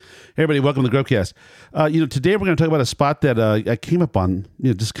everybody, welcome to the Grubcast. Today we're going to talk about a spot that I came up on,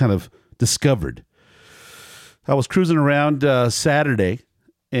 just kind of discovered. I was cruising around Saturday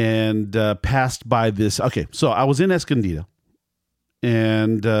and passed by this. Okay, so I was in Escondido,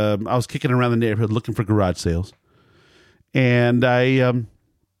 and I was kicking around the neighborhood looking for garage sales. And I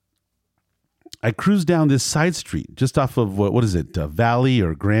cruised down this side street just off of, what is it, Valley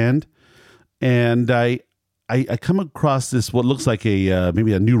or Grand? And I come across this, what looks like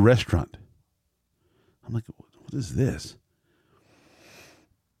maybe a new restaurant. I'm like, what is this?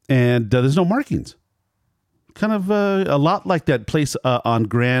 And there's no markings. Kind of a lot like that place on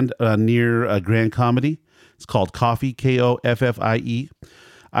Grand, near Grand Comedy. It's called Coffee, Koffie.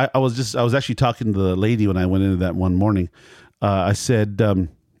 I was actually talking to the lady when I went into that one morning. I said,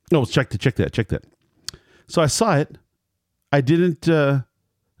 check that. So I saw it. I didn't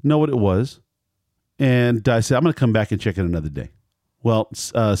know what it was. And I said, I'm going to come back and check it another day. Well,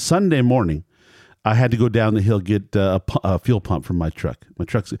 Sunday morning, I had to go down the hill, get a fuel pump from my truck. My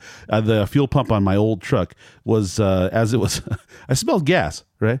truck's the fuel pump on my old truck was, as it was, I smelled gas,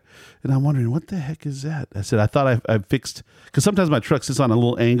 right? And I'm wondering, what the heck is that? I said, I thought I fixed, because sometimes my truck sits on a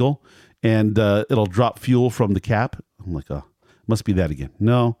little angle and it'll drop fuel from the cap. I'm like, oh, must be that again.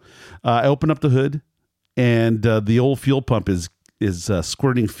 No. I open up the hood and the old fuel pump is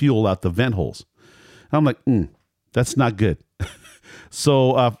squirting fuel out the vent holes. I'm like, that's not good.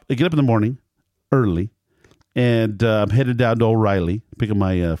 So I get up in the morning early, and I'm headed down to O'Reilly, pick up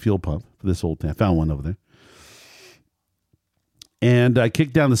my fuel pump for this old thing. I found one over there. And I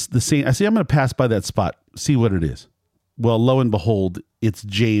kick down the scene. I say, I'm going to pass by that spot, see what it is. Well, lo and behold, it's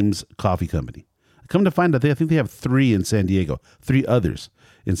James Coffee Company. I come to find out, I think they have 3 in San Diego, 3 others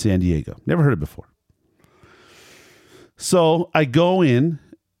in San Diego. Never heard it before. So I go in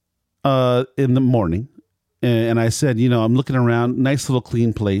the morning, and I said, I'm looking around, nice little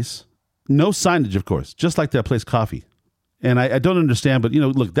clean place. No signage, of course, just like that place, Coffee. And I don't understand, but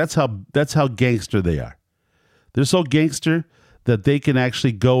look, that's how gangster they are. They're so gangster that they can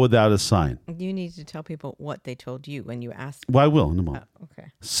actually go without a sign. You need to tell people what they told you when you asked. Well, I will in a moment. Oh, okay.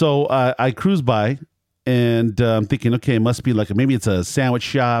 So I cruise by, and I'm thinking, okay, it must be maybe it's a sandwich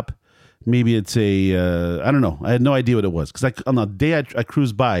shop. Maybe it's I don't know. I had no idea what it was. Because on the day I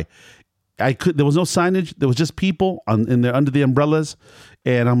cruised by, there was no signage. There was just people in there under the umbrellas.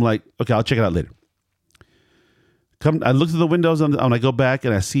 And I'm like, okay, I'll check it out later. I look through the windows and I go back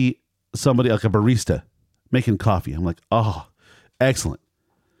and I see somebody like a barista making coffee. I'm like, oh, excellent.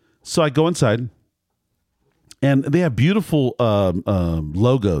 So I go inside and they have beautiful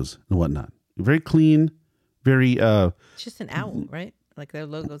logos and whatnot. Very clean, very... it's just an owl, right? Like their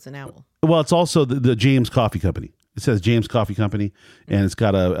logo's an owl. Well, it's also the James Coffee Company. It says James Coffee Company, and it's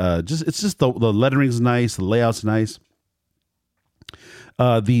got it's just the lettering's nice, the layout's nice.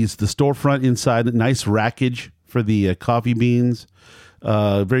 The storefront inside, nice rackage for the coffee beans.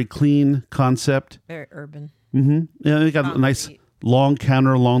 Very clean concept. Very urban. Mm-hmm. Yeah, they got a nice long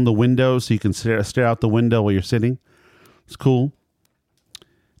counter along the window, so you can stare out the window while you're sitting. It's cool.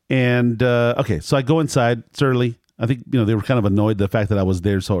 And okay, so I go inside. It's early. I think they were kind of annoyed the fact that I was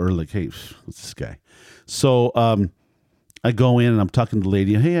there so early. Like, hey, what's this guy? So I go in and I'm talking to the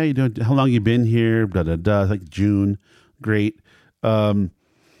lady. Hey, how you doing? How long you been here? Da da da. Like June. Great. Do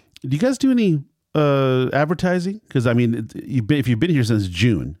you guys do any advertising? Because if you've been here since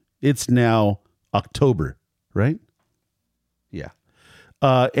June, it's now October, right? Yeah.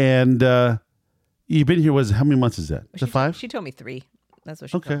 And you've been here. How many months is that? Is it 5? She told me 3. That's what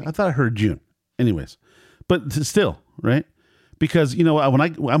she told me. I thought I heard June. Anyways, but still, right? Because when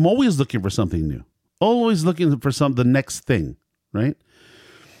I'm always looking for something new, always looking for the next thing, right?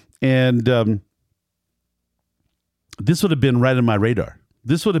 And this would have been right on my radar.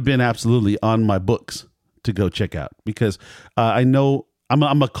 This would have been absolutely on my books to go check out because I know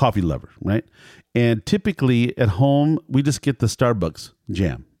I'm a coffee lover, right? And typically at home we just get the Starbucks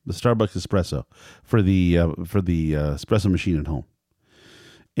jam, the Starbucks espresso for the espresso machine at home.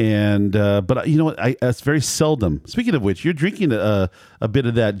 And but you know what? It's very seldom. Speaking of which, you're drinking a bit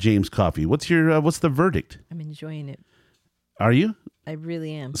of that James coffee. What's the verdict? I'm enjoying it. Are you? I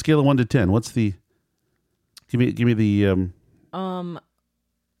really am. Scale of 1 to 10. What's the? Give me the.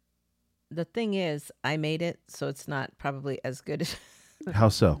 The thing is, I made it, so it's not probably as good as. How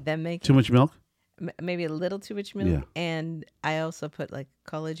so? Them making too much milk. Maybe a little too much milk, yeah. And I also put like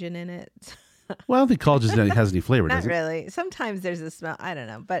collagen in it. Well, I don't think collagen has any flavor, Not does it? Not really. Sometimes there's a smell. I don't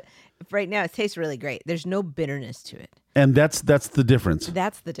know. But right now it tastes really great. There's no bitterness to it. And that's the difference.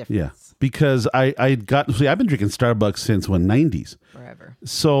 That's the difference. Yeah. Because I've been drinking Starbucks since 90s. Forever.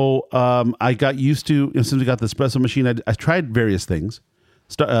 So I got used to, since we got the espresso machine, I tried various things.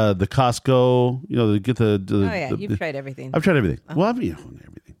 The Costco, to get the. Oh yeah, you've tried everything. I've tried everything. Well,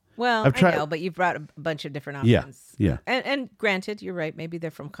 everything. Well, I've tried. I know, but you've brought a bunch of different Yeah, options. yeah. And granted, you're right. Maybe they're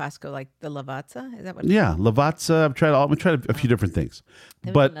from Costco, like the Lavazza. Is that what? Yeah, Lavazza. I've tried a few different things,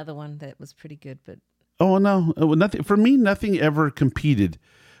 There was but another one that was pretty good, but no, nothing for me. Nothing ever competed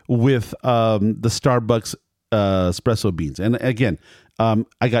with the Starbucks espresso beans. And again,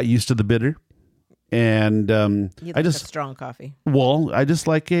 I got used to the bitter, and you like I a just strong coffee. I just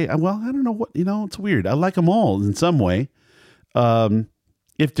like I don't know what it's weird. I like them all in some way.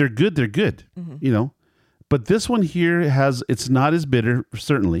 If they're good, they're good. But this one here it's not as bitter,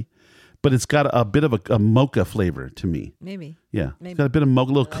 certainly, but it's got a bit of a mocha flavor to me. Maybe. Yeah, Maybe. It's got a bit of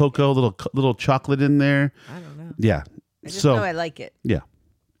mocha, little cocoa, little chocolate in there. I don't know. Yeah, I just know I like it. Yeah,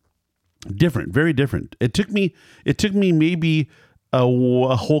 different, very different. It took me maybe a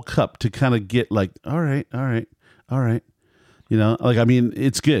whole cup to kind of get like, all right.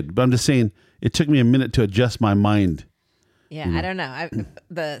 It's good, but I'm just saying it took me a minute to adjust my mind. Yeah, I don't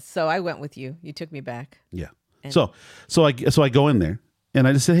know. So I went with you. You took me back. Yeah. So I go in there and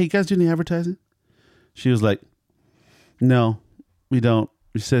I just said, "Hey, you guys do any advertising?" She was like, "No, we don't."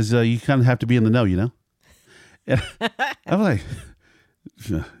 She says, "You kind of have to be in the know, And I'm like,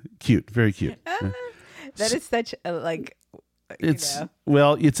 cute, very cute. That is such a It's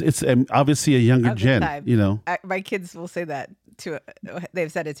obviously a younger gen, time. My kids will say that too.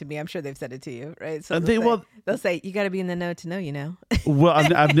 They've said it to me. I'm sure they've said it to you, right? So they'll say, "You got to be in the know to know."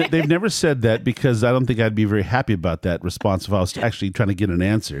 Well, they've never said that because I don't think I'd be very happy about that response if I was actually trying to get an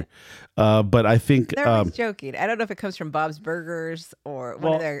answer. But I think they're always joking. I don't know if it comes from Bob's Burgers or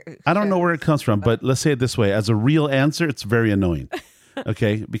one of their. I don't know where it comes from, but let's say it this way: as a real answer, it's very annoying.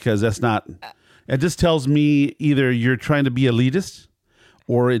 Okay, because that's not. It just tells me either you're trying to be elitist,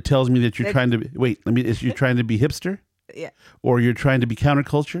 or it tells me that you're trying to you're trying to be hipster. Yeah. Or you're trying to be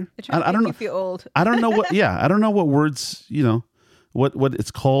counterculture. I don't know. You feel old. I don't know what. Yeah, I don't know what words. What it's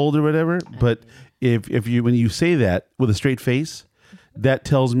called or whatever. But if when you say that with a straight face, that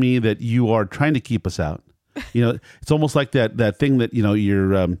tells me that you are trying to keep us out. It's almost like that thing that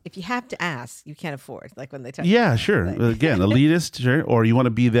you're. If you have to ask, you can't afford. Like when they talk. Yeah, sure. Again, elitist, sure. Or you want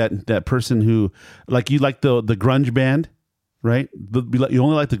to be that person who you like the grunge band, right? You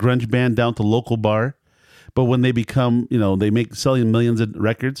only like the grunge band down at the local bar. But when they become, they selling millions of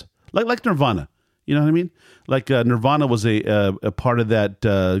records, like Nirvana, you know what I mean? Like Nirvana was a part of that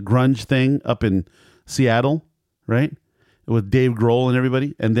grunge thing up in Seattle, right? With Dave Grohl and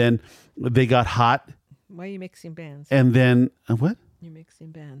everybody. And then they got hot. Why are you mixing bands? And then, what? You're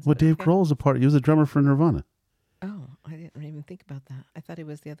mixing bands. Well, Dave Grohl was he was a drummer for Nirvana. Oh, I didn't even think about that. I thought he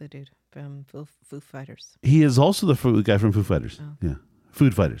was the other dude from Foo Fighters. He is also the guy from Foo Fighters. Oh. Yeah.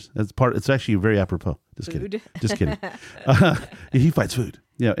 Food Fighters. It's actually very apropos. Just kidding. He fights food.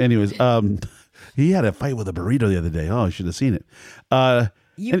 Yeah. Anyways, he had a fight with a burrito the other day. Oh, I should have seen it.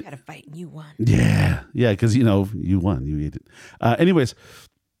 You had a fight and you won. Yeah. Yeah. Because, you won. You ate it. Anyways.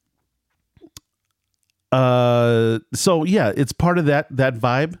 So yeah, it's part of that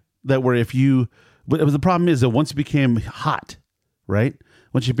vibe that where but the problem is that once you became hot, right?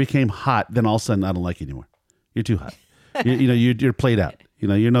 Once you became hot, then all of a sudden I don't like you anymore. You're too hot. You're played out.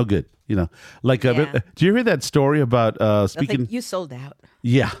 You're no good. Do you hear that story about speaking? You sold out.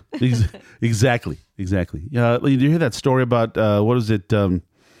 Yeah, exactly. Did you hear that story about what is it? You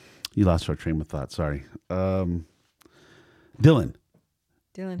lost our train of thought. Sorry, Dylan.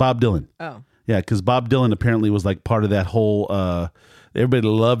 Bob Dylan. Oh, yeah, because Bob Dylan apparently was like part of that whole. Everybody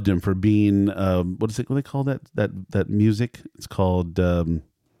loved him for being what do they call that music? It's called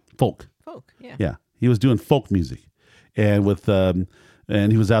folk. Folk. Yeah. Yeah, he was doing folk music. And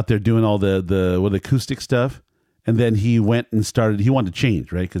and he was out there doing all the acoustic stuff, and then he went and he wanted to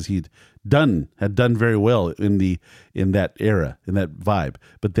change, right? Because had done very well in that era, in that vibe.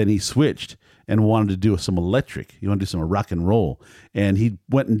 But then he switched and wanted to do some electric. He wanted to do some rock and roll, and he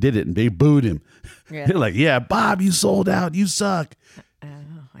went and did it, and they booed him. Yeah. They're like, "Yeah, Bob, you sold out. You suck."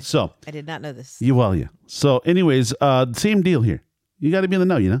 I did not know this. Yeah. So, anyways, same deal here. You got to be in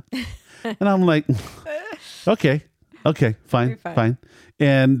the know, And I'm like, okay. Okay, fine.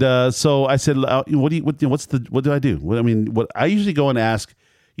 And so I said, what do I do? What I usually go and ask,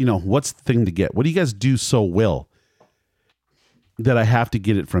 what's the thing to get? What do you guys do so well that I have to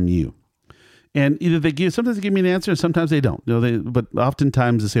get it from you? And either sometimes they give me an answer and sometimes they don't. But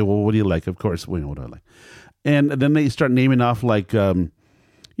oftentimes they say, well, what do you like? Of course, what do I like? And then they start naming off things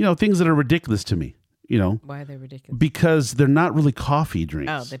that are ridiculous to me. Why are they ridiculous? Because they're not really coffee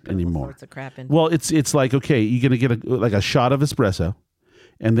drinks they put anymore. All sorts of crap in. Well, it's like, okay, you're gonna get a shot of espresso,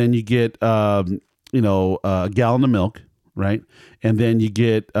 and then you get a gallon of milk, right? And then you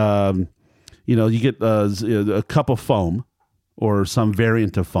get, you get a cup of foam or some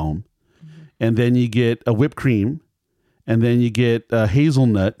variant of foam. Mm-hmm. And then you get a whipped cream. And then you get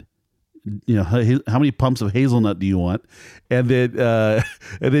hazelnut. How many pumps of hazelnut do you want? And then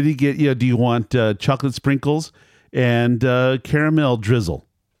you get, do you want chocolate sprinkles and caramel drizzle,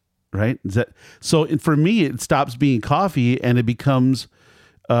 right? So for me, it stops being coffee and it becomes,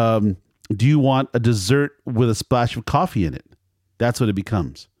 do you want a dessert with a splash of coffee in it? That's what it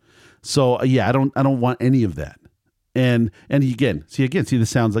becomes. So I don't want any of that. And again, see, this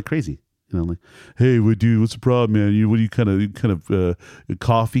sounds like crazy. Like, hey, dude, what's the problem, man? What are you kind of a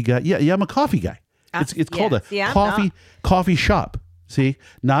coffee guy? Yeah, I'm a coffee guy. It's called a coffee shop. See,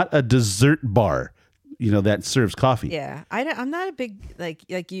 not a dessert bar. That serves coffee. Yeah, I'm not a big like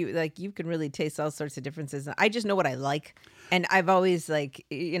you can really taste all sorts of differences. I just know what I like, and I've always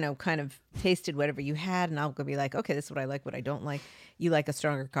kind of tasted whatever you had, and I'll go be like, okay, this is what I like, what I don't like. You like a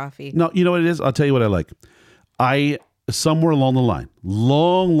stronger coffee? No, you know what it is. I'll tell you what I like. Somewhere along the line,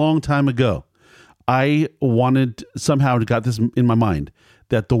 long time ago, I got this in my mind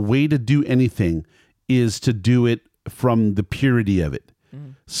that the way to do anything is to do it from the purity of it.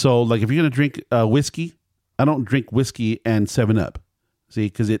 Mm. So like if you're going to drink whiskey, I don't drink whiskey and 7-Up, see,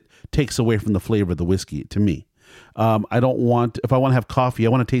 because it takes away from the flavor of the whiskey to me. If I want to have coffee, I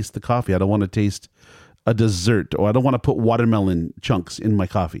want to taste the coffee. I don't want to taste a dessert, or I don't want to put watermelon chunks in my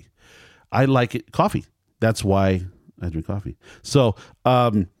coffee. I like it coffee. That's why I drink coffee. So,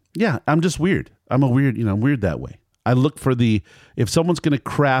 I'm just weird. I'm weird that way. I look for if someone's going to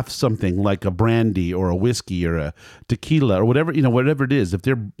craft something like a brandy or a whiskey or a tequila or whatever it is, if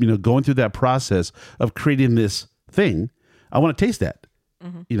they're, going through that process of creating this thing, I want to taste that,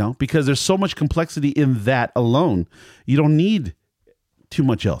 because there's so much complexity in that alone. You don't need too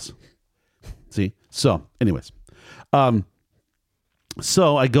much else. See? So anyways,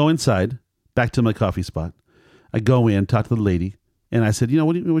 so I go inside back to my coffee spot. I go in, talk to the lady, and I said,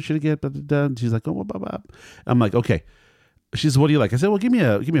 what should I get? And she's like, blah, blah, blah. I'm like, okay. She says, what do you like? I said, well, give me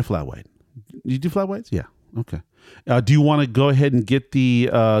a flat white. You do flat whites? Yeah. Okay. Do you want to go ahead and get the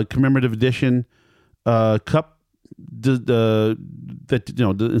commemorative edition cup? Save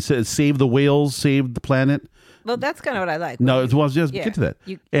the whales, save the planet. Well, that's kind of what I like. No, just get to that.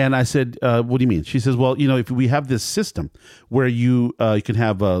 And I said, what do you mean? She says, well, if we have this system where you can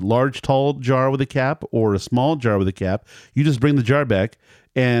have a large, tall jar with a cap or a small jar with a cap, you just bring the jar back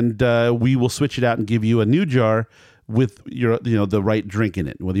and we will switch it out and give you a new jar with the right drink in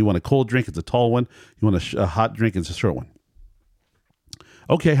it. Whether you want a cold drink, it's a tall one. You want a hot drink, it's a short one.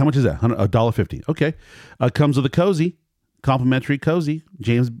 Okay, how much is that? $1.50. Okay. Comes with a cozy. Complimentary cozy,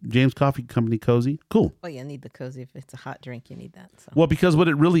 James Coffee Company cozy. Cool. Well, you need the cozy. If it's a hot drink, you need that. So. Well, because what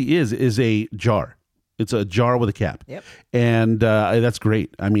it really is a jar. It's a jar with a cap. Yep. And that's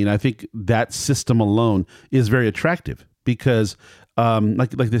great. I mean, I think that system alone is very attractive because,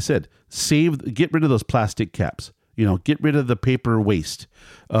 like they said, get rid of those plastic caps. Get rid of the paper waste.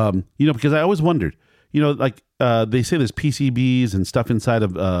 Because I always wondered. They say there's PCBs and stuff inside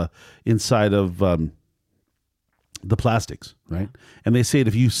of the plastics, right? And they say that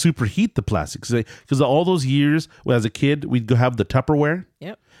if you superheat the plastics, because all those years as a kid, we'd go have the Tupperware,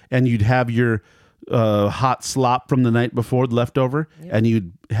 yep, and you'd have your hot slop from the night before left over, yep, and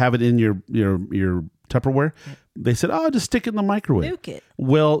you'd have it in your Tupperware. Yep. They said, just stick it in the microwave. Nuke it.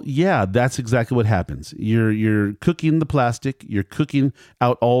 Well, yeah, that's exactly what happens. You're cooking the plastic, you're cooking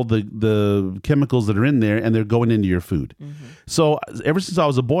out all the chemicals that are in there, and they're going into your food. Mm-hmm. So ever since I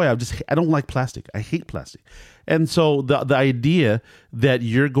was a boy, I don't like plastic. I hate plastic. And so the idea that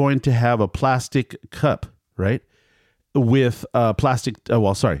you're going to have a plastic cup, right, with a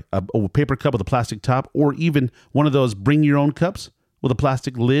paper cup with a plastic top, or even one of those bring your own cups with a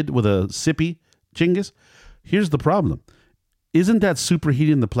plastic lid with a sippy chingus. Here's the problem. Isn't that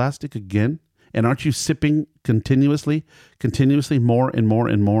superheating the plastic again? And aren't you sipping continuously more and more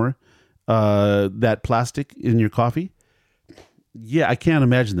and more that plastic in your coffee? Yeah, I can't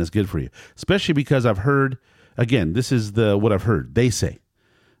imagine that's good for you, especially because I've heard, again, this is what I've heard. They say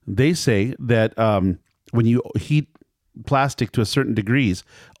that when you heat plastic to a certain degrees,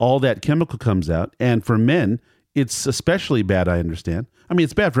 all that chemical comes out. And for men, it's especially bad, I understand. I mean,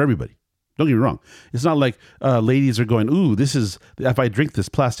 it's bad for everybody. Don't get me wrong. It's not like ladies are going, ooh, if I drink this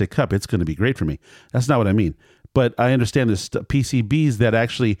plastic cup, it's going to be great for me. That's not what I mean. But I understand there's PCBs that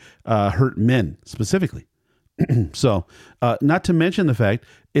actually hurt men specifically. So not to mention the fact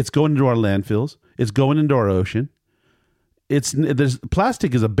it's going into our landfills. It's going into our ocean.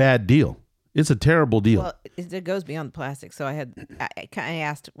 Plastic is a bad deal. It's a terrible deal. Well, it goes beyond the plastic. So I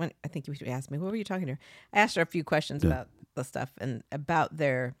asked, I think you asked me, what were you talking to her? I asked her a few questions about the stuff and about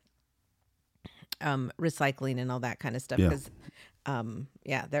their recycling and all that kind of stuff Yeah. because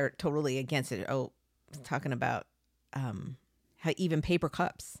they're totally against it. Oh, talking about how even paper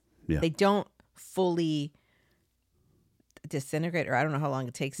cups, Yeah. they don't fully disintegrate, or I don't know how long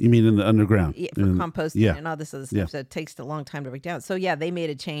it takes You mean in the underground? for composting yeah. and all this other stuff. Yeah. So it takes a long time to break down. So yeah, they made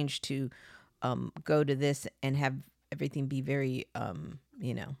a change to go to this and have everything be very,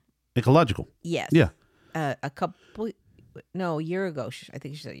 Ecological. yes. Yeah. A year ago. I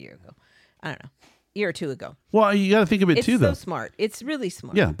think she said a year ago. I don't know. Year or two ago. Well, you got to think of it It's too, so though. smart. It's really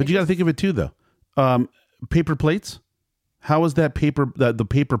smart. Yeah, but you got to think of it too, though. Paper plates. How is that paper? The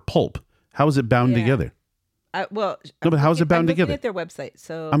paper pulp. How is it bound Yeah. together? Well, No, but how is it bound I'm looking together? at their website.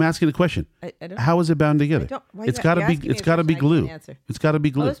 So I'm asking a question. I don't. How is it bound together? Why It's you got to you're be. asking me It's a got to be question I can't glue. answer. It's got to be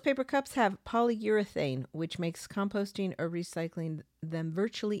glue. Most paper cups have polyurethane, which makes composting or recycling them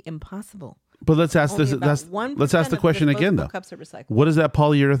virtually impossible. But let's ask Only this. about Let's 1% ask the of question again, disposable though. Cups are recyclable. What is that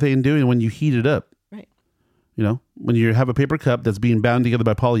polyurethane doing when you heat it up? Right. You know, when you have a paper cup that's being bound together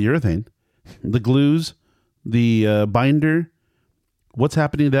by polyurethane, the glues, the binder, what's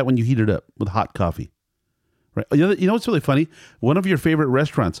happening to that when you heat it up with hot coffee? Right. You know what's really funny? One of your favorite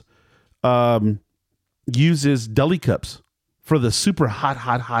restaurants uses deli cups for the super hot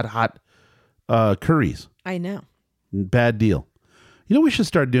curries. I know. Bad deal. You know what we should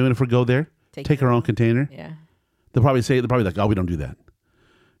start doing if we go there? Take our own container. Yeah. They'll probably like, oh, we don't do that.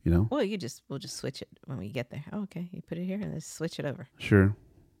 You know? Well, we'll just switch it when we get there. Oh, okay. You put it here and then switch it over. Sure.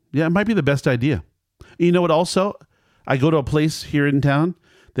 Yeah, it might be the best idea. You know what? Also, I go to a place here in town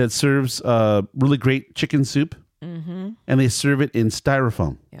that serves really great chicken soup, and they serve it in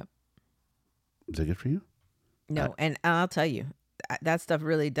styrofoam. Yep. Is that good for you? No, and I'll tell you, that stuff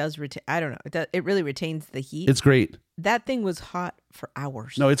really does retain. I don't know. It really retains the heat. It's great. That thing was hot for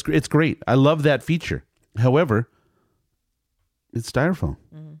hours. No, it's great. I love that feature. However, it's styrofoam,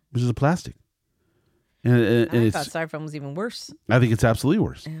 which is a plastic, and I it's. thought styrofoam was even worse. I think it's absolutely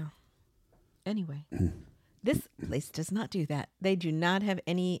worse. Yeah. Anyway, this place does not do that. They do not have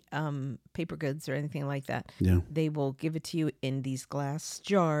any paper goods or anything like that. Yeah. They will give it to you in these glass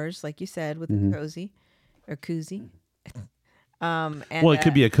jars, like you said, with the cozy or koozie. And, Well, it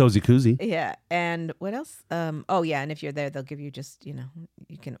could be a cozy koozie. Yeah. And what else? Oh, yeah. And if you're there, they'll give you just, you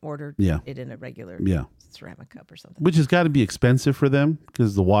can order Yeah. it in a regular Yeah. ceramic cup or something. Which has got to be expensive for them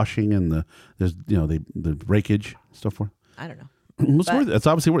because the washing and there's the breakage stuff for. I don't know. It's But worth it. It's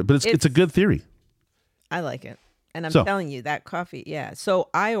obviously worth it, but it's a good theory. I like it. And I'm So- telling you, that coffee, yeah. So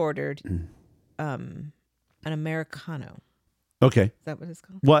I ordered an Americano. Okay. Is that what it's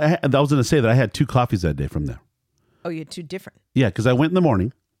called? Well, I was going to say that I had 2 coffees that day from them. Oh, you're two different. Yeah, because I went in the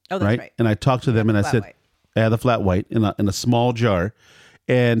morning. Oh, that's right. And I talked to them and I Flat said, white. I had the flat white in a small jar,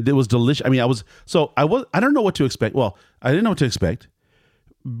 and it was delicious. I mean, I don't know what to expect. Well, I didn't know what to expect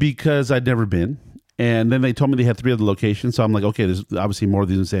because I'd never been. And then they told me they had 3 other locations. So I'm like, okay, there's obviously more of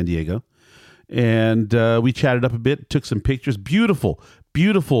these in San Diego. And we chatted up a bit, took some pictures. Beautiful,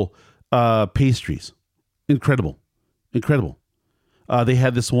 beautiful pastries. Incredible. They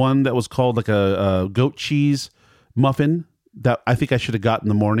had this one that was called like a goat cheese muffin that I think I should have got in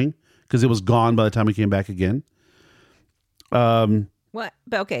the morning because it was gone by the time we came back again. What?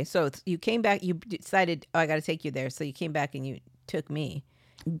 But okay, so you came back. You decided, oh, I got to take you there. So you came back and you took me,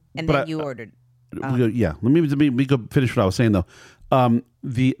 and But then I- you ordered. Yeah, let me go finish what I was saying though.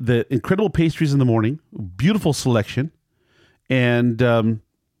 The incredible pastries in the morning, beautiful selection, and I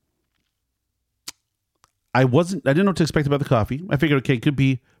didn't know what to expect about the coffee. I figured, okay, it could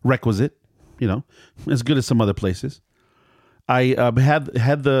be requisite, as good as some other places. I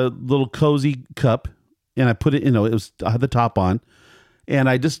had the little cozy cup, and I put it, I had the top on, and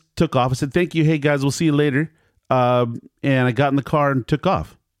I just took off. I said, "Thank you, hey guys, we'll see you later." And I got in the car and took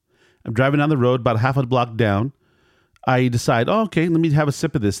off. I'm driving down the road, about half a block down. I decide, oh, okay, let me have a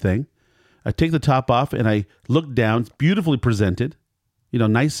sip of this thing. I take the top off and I look down. It's beautifully presented,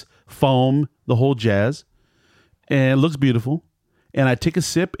 nice foam, the whole jazz, and it looks beautiful. And I take a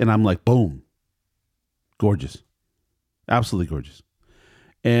sip and I'm like, boom, gorgeous, absolutely gorgeous.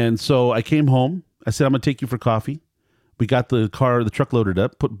 And so I came home. I said, I'm going to take you for coffee. We got the truck loaded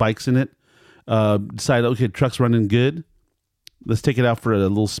up, put bikes in it, decided, okay, truck's running good. Let's take it out for a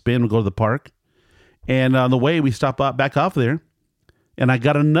little spin. We'll go to the park. And on the way, we stopped back off there, and I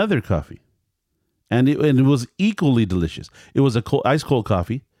got another coffee. And it was equally delicious. It was a ice cold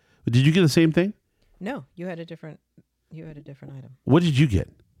coffee. Did you get the same thing? No, you had a different item. What did you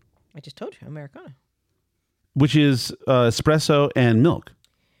get? I just told you, Americano. Which is espresso and milk.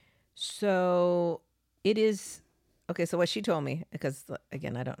 So it is Okay, so what she told me, because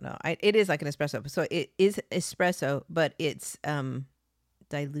again, I don't know. It is like an espresso. So it is espresso, but it's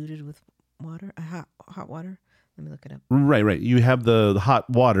diluted with water, hot water. Let me look it up. Right. You have the hot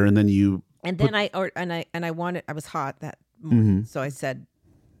water, and then you And then I wanted. I was hot that morning, so I said,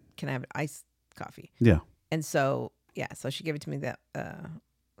 "Can I have iced coffee?" yeah. And so so she gave it to me that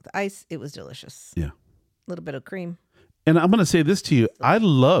with ice. It was delicious. Yeah. A little bit of cream. And I'm going to say this to you. I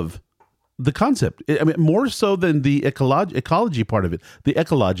love the concept. I mean, more so than the ecology part of it, the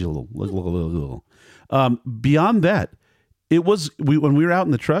ecological. Beyond that, it was when we were out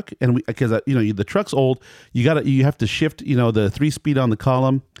in the truck, and because the truck's old, you have to shift the 3-speed on the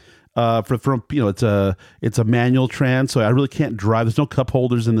column. From it's a manual trans, so I really can't drive. There's no cup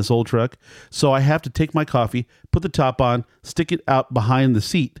holders in this old truck, so I have to take my coffee, put the top on, stick it out behind the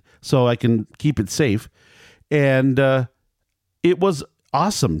seat so I can keep it safe. And it was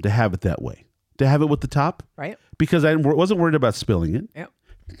awesome to have it that way, to have it with the top, Right. because I wasn't worried about spilling it. Yep.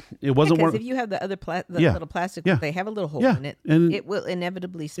 It wasn't Because worried. if you have the other Yeah. little plastic, Yeah. they have a little hole Yeah. in it. And it will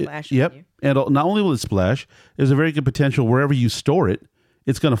inevitably splash. Yep. On you. And not only will it splash, there's a very good potential wherever you store it,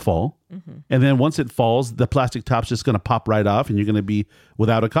 it's going to fall. Mm-hmm. And then once it falls, the plastic top's just going to pop right off, and you're going to be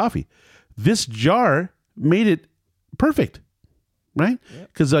without a coffee. This jar made it perfect, right?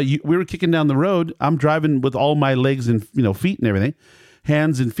 Because we were kicking down the road. I'm driving with all my legs and feet and everything,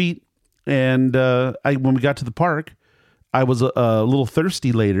 hands and feet. And when we got to the park, I was a little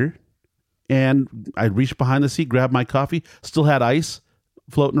thirsty later, and I reached behind the seat, grabbed my coffee, still had ice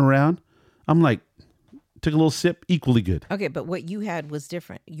floating around. I'm like, took a little sip, equally good. Okay, but what you had was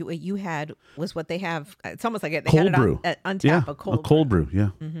different. What you had was what they have. It's almost like they Cold had it brew. on tap. Yeah, A cold brew. Yeah,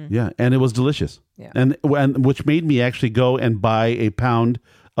 yeah, and it was delicious. Yeah. and which made me actually go and buy a pound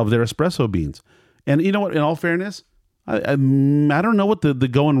of their espresso beans. And you know what? In all fairness, I don't know what the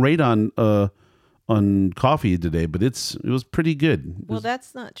going rate on coffee today, but it was pretty good. Well,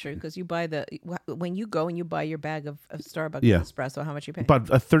 that's not true because you buy when you go and you buy your bag of Starbucks Yeah. espresso, how much you pay? About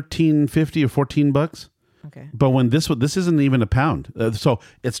 $13.50 or $14. Okay. But when this isn't even a pound. So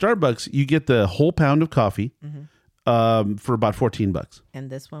at Starbucks, you get the whole pound of coffee for about $14. And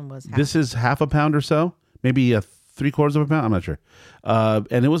this one was This is half a pound or so, maybe a 3/4 of a pound. I'm not sure.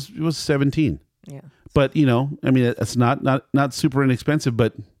 And it was 17. yeah. But I mean, it's not super inexpensive,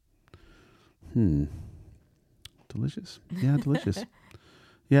 but delicious. Yeah, delicious.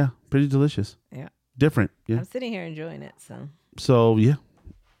 Yeah, pretty delicious. Yeah. Different. Yeah. I'm sitting here enjoying it, so So yeah,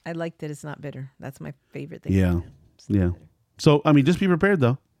 I like that it's not bitter. That's my favorite thing. yeah, yeah. So I mean, just be prepared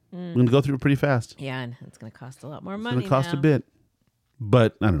though. We're gonna go through it pretty fast. Yeah, and it's going to cost a lot more It's money. gonna cost now. a bit,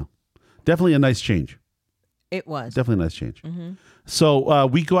 but I don't know. Definitely a nice change. It was. Definitely a nice change. So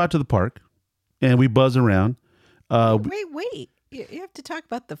we go out to the park, and we buzz around. Wait. You have to talk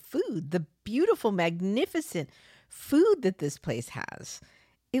about the food, the beautiful, magnificent food that this place has.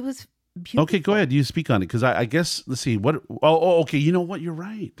 It was beautiful. Okay, go ahead. You speak on it because I guess let's see what. Oh, okay. You know what? You're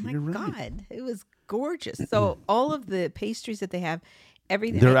right. My You're right. God, it was gorgeous. So all of the pastries that they have,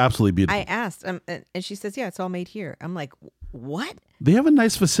 everything. They're absolutely beautiful. I asked, and she says, "Yeah, it's all made here." I'm like, "What?" They have a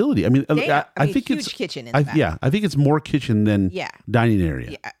nice facility. I mean, They have, I mean, think huge it's kitchen in the back. yeah. I think it's more kitchen than Yeah. dining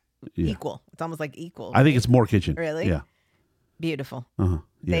area. Yeah, Yeah. equal. It's almost like equal. I think it's more kitchen. Really? Yeah. beautiful.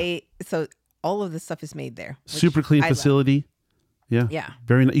 Yeah. So all of the stuff is made there. which Super clean I love. facility. Yeah. Yeah.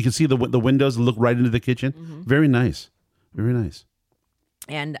 Very. You can see the windows look right into the kitchen. Very nice. Very nice.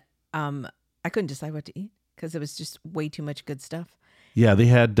 And I couldn't decide what to eat because it was just way too much good stuff. Yeah, they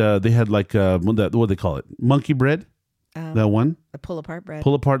had like what do they call it? Monkey bread. That one The pull apart bread.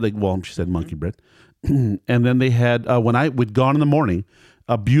 pull apart. Like she said monkey bread. And then they had when I would gone in the morning,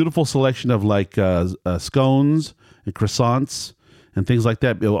 a beautiful selection of like scones and croissants and things like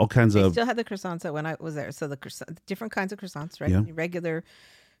that. All kinds They of still had the croissants when I was there. So the different kinds of croissants, right? Yeah. Regular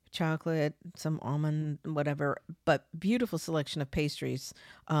chocolate, some almond, whatever, but beautiful selection of pastries.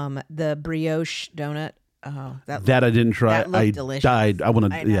 The brioche donut. Oh, that I didn't try. that looked I delicious. died. I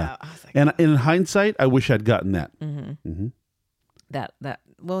want I to. know. Yeah. I was like, And in hindsight, I wish I'd gotten that. that.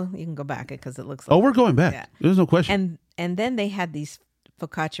 Well, you can go back because it looks Oh, like. we're going back. Yeah. There's no question. And then they had these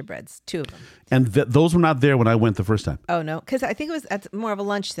focaccia breads, two of them. And those were not there when I went the first time. Oh no, because I think that's more of a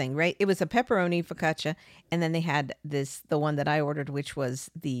lunch thing, right? It was a pepperoni focaccia, and then they had the one that I ordered, which was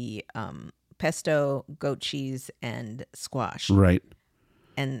the pesto, goat cheese, and squash. Right.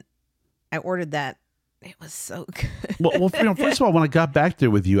 And I ordered that. It was so good. Well, first of all, when I got back there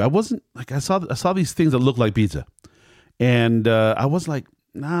with you, I wasn't like I saw these things that looked like pizza, and I was like,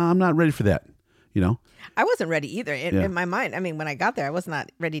 nah, I'm not ready for that. I wasn't ready either Yeah. in my mind. I mean, when I got there, I was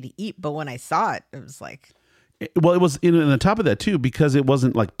not ready to eat, but when I saw it, it was like, Well, it was in on the top of that too, because it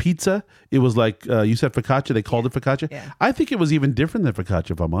wasn't like pizza. It was like you said focaccia. They called it focaccia. Yeah. I think it was even different than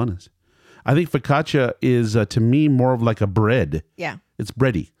focaccia, if I'm honest. I think focaccia is to me more of like a bread. Yeah. It's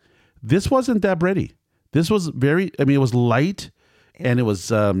bready. This wasn't that bready. This was very. I mean, it was light, and it was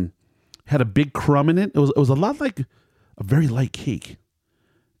had a big crumb in it. It was a lot like a very light cake.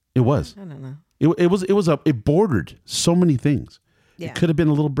 It was. I don't know. It bordered so many things. Yeah. It could have been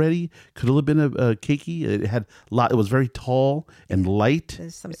a little bready, could have been a cakey. It had lot. It was very tall and light.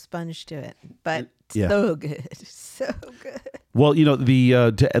 There's some sponge to it, but yeah. so good, so good. Well, you know the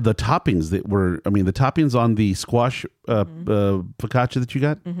toppings that were. I mean, the toppings on the squash focaccia that you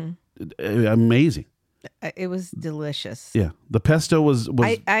got, amazing. It was delicious. Yeah, the pesto was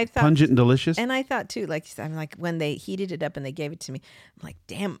I thought, pungent and delicious. And I thought too, like I'm like when they heated it up and they gave it to me, I'm like,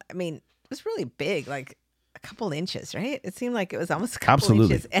 damn. I mean, it was really big, like a couple inches, right? It seemed like it was almost a couple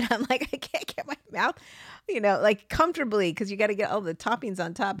inches, and I'm like, I can't get my mouth, like comfortably because you got to get all the toppings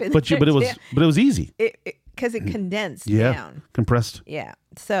on top. But it was easy. Because it condensed yeah, down, compressed. Yeah,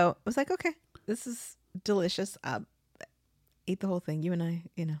 so I was like, okay, this is delicious. Eat the whole thing. You and I,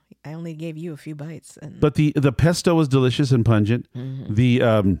 I only gave you a few bites. But the pesto was delicious and pungent.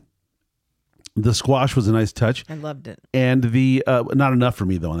 Mm-hmm. The squash was a nice touch. I loved it. And the not enough for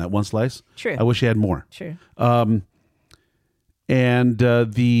me though on that one slice. True. I wish I had more. True. And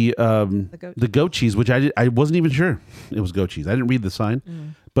the goat cheese, which I wasn't even sure it was goat cheese. I didn't read the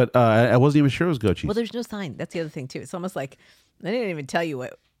sign, but I wasn't even sure it was goat cheese. Well, there's no sign. That's the other thing too. It's almost like they didn't even tell you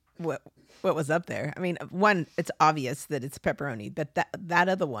what was up there. I mean, one, it's obvious that it's pepperoni, but that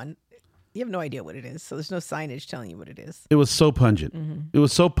other one, you have no idea what it is. So there's no signage telling you what it is. It was so pungent. It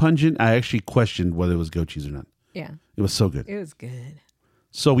was so pungent. I actually questioned whether it was goat cheese or not. Yeah. It was so good. It was good.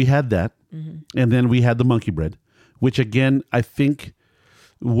 So we had that, and then we had the monkey bread, which again I think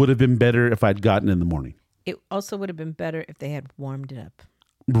would have been better if I'd gotten in the morning. It also would have been better if they had warmed it up.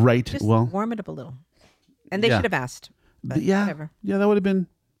 Right. Just well, warm it up a little, and they Yeah. should have asked. But yeah, whatever. yeah, that would have been,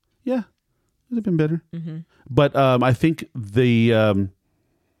 yeah, it would have been better. But I think the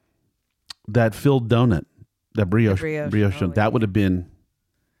that filled donut, that brioche brioche. donut, Oh, that yeah. would have been.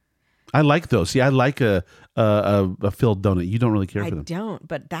 I like those. See, I like a filled donut. You don't really care I for them. don't,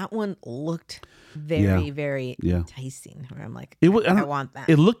 but that one looked very, very Yeah. enticing. Where I'm like, It was. I want that.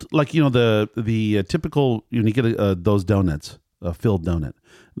 It looked like the typical when you get those donuts, a filled donut.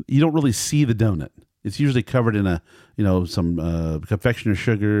 You don't really see the donut. It's usually covered in some confectioner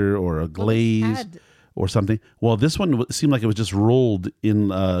sugar or a glaze had or something. Well, this one seemed like it was just rolled in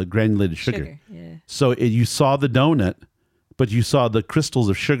granulated sugar. Yeah. So you saw the donut, but you saw the crystals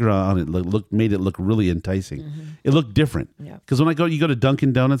of sugar on it. Made it look really enticing. It looked different. Yeah. Because when you go to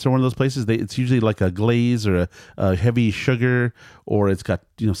Dunkin' Donuts or one of those places, it's usually like a glaze or a heavy sugar, or it's got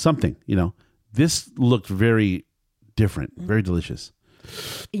something. This looked very different, very delicious.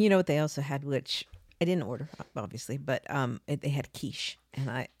 You know what they also had, which I didn't order, obviously, but they had quiche, and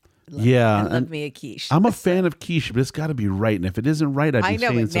I love me a quiche. I'm a fan of quiche, but it's got to be right. And if it isn't right, I'd be I know,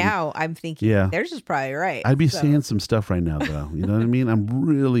 saying but now I'm thinking, Yeah. theirs is probably right. I'd be So, saying some stuff right now, though. You know what I mean? I'm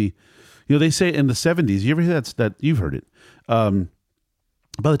really, they say in the 70s, you ever hear that you've heard it.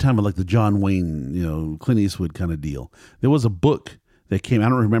 By the time of like the John Wayne, Clint Eastwood kind of deal, there was a book that came. I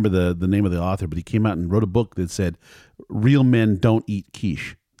don't remember the name of the author, but he came out and wrote a book that said, "Real men don't eat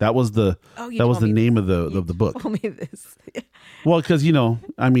quiche." That was the name of the book. Told me this. Well, because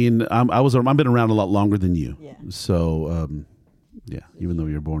I've been around a lot longer than you. Yeah. So, even though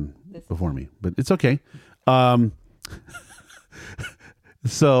you were born before me, but it's okay. The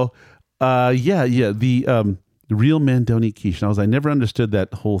real men don't eat quiche. And I never understood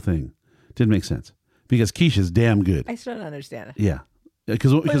that whole thing. Didn't make sense because quiche is damn good. I still don't understand it. Yeah,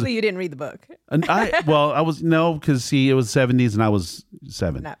 because Clearly, you didn't read the book. because it was 70s and I was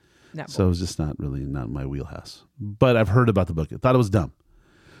 7. Not So it was just not my wheelhouse. But I've heard about the book. I thought it was dumb.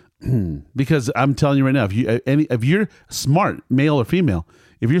 Because I'm telling you right now, if you're smart, male or female,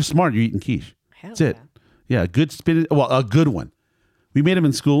 if you're smart, you're eating quiche. Hell That's it. Yeah, a good spinach. Well, a good one. We made them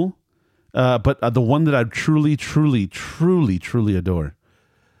in school, but the one that I truly, truly, truly, truly adore,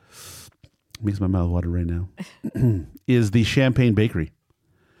 makes my mouth water right now, is the Champagne Bakery.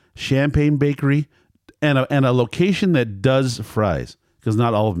 Champagne Bakery, and a location that does fries, because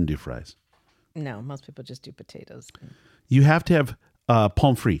not all of them do fries. No, most people just do potatoes. You have to have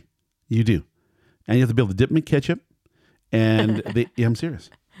pommes frites. You do, and you have to be able to dip them in ketchup. And I'm serious.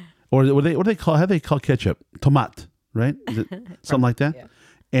 Or what do they call? How do they call ketchup? Tomate, right? Is it something like that? Yeah.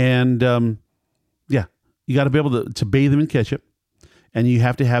 And you got to be able to bathe them in ketchup, and you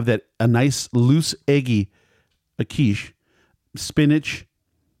have to have a nice loose eggy quiche, spinach,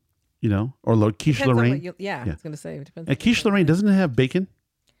 or quiche Depends on what Lorraine. yeah, I was gonna say it depends. And quiche Lorraine, doesn't it have bacon?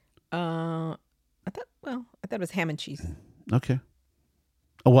 I thought it was ham and cheese. Okay.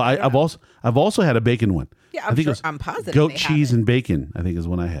 Oh, well, I've also had a bacon one. Yeah, I think sure, it was I'm positive. goat they have cheese it. and bacon. I think is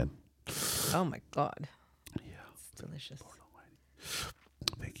one I had. Oh my god. Yeah, it's delicious.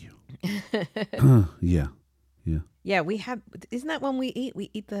 Thank you. Yeah. Yeah, we have. Isn't that one we eat?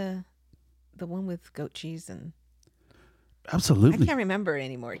 We eat the one with goat cheese and. Absolutely. I can't remember it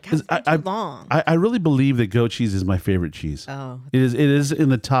anymore. It got too long. I really believe that goat cheese is my favorite cheese. Oh, It is in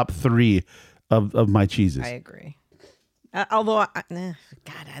the top 3 of my cheeses. I agree. Although,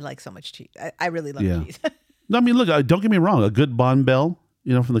 God, I like so much cheese. I really love cheese. No, I mean, look, don't get me wrong. A good Bon Bell,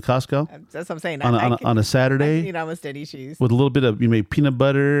 from the Costco That's what I'm saying. on a I Saturday can eat almost any cheese. with a little bit of peanut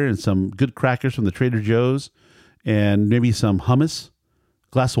butter and some good crackers from the Trader Joe's and maybe some hummus,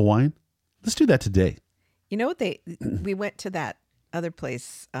 glass of wine. Let's do that today. You know what we went to that other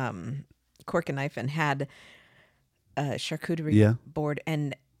place, Cork and Knife, and had a charcuterie board.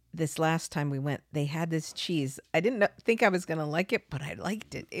 And this last time we went, they had this cheese. I didn't think I was going to like it, but I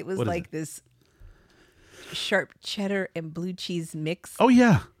liked it. It was like this sharp cheddar and blue cheese mix. Oh,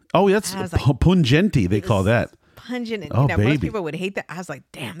 yeah. Oh, that's pungenti, they call that. Pungent. And, baby. Most people would hate that. I was like,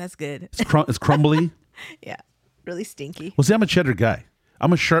 damn, that's good. It's crumbly. Yeah. Really stinky. Well, see, I'm a cheddar guy.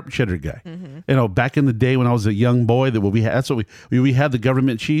 I'm a sharp cheddar guy. Back in the day when I was a young boy, that's what we had the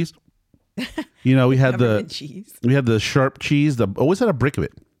government cheese. We had cheese. We had the sharp cheese. Always had a brick of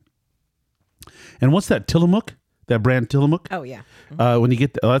it. And what's that Tillamook? That brand Tillamook? Oh yeah. When you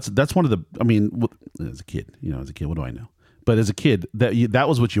get that's one of the. I mean, as a kid, what do I know? But as a kid, that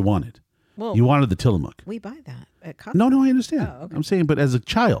was what you wanted. Well, you wanted the Tillamook. We buy that at Costco. No, I understand. Oh, okay. I'm saying, but as a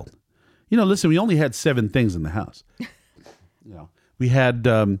child, listen, we only had 7 things in the house. We had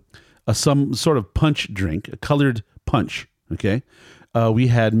some sort of punch drink, a colored punch. Okay, we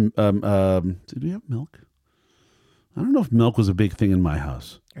had. Did we have milk? I don't know if milk was a big thing in my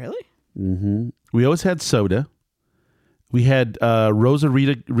house. Really? Mm-hmm. We always had soda. We had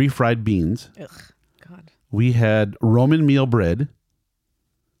Rosarita refried beans. Ugh, God. We had Roman meal bread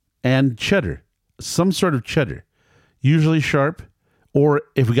and cheddar, some sort of cheddar, usually sharp, or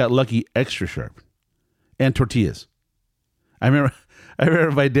if we got lucky, extra sharp, and tortillas. I remember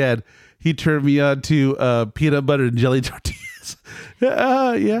my dad. He turned me on to peanut butter and jelly tortillas.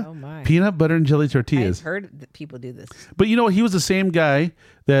 Yeah. Oh my. Peanut butter and jelly tortillas. I've heard that people do this. But he was the same guy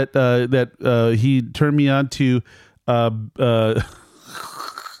that he turned me on to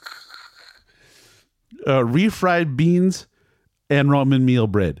refried beans and Roman meal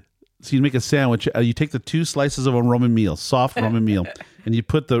bread. So you make a sandwich. You take the 2 slices of a Roman meal, soft Roman meal, and you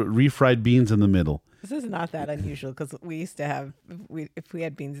put the refried beans in the middle. This is not that unusual because we used to have if we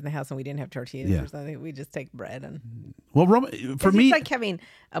had beans in the house and we didn't have tortillas or something, we just take bread and. Well, for me, it's like having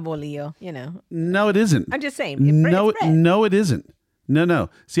a bolillo, No, it isn't. I'm just saying. No, it isn't. No.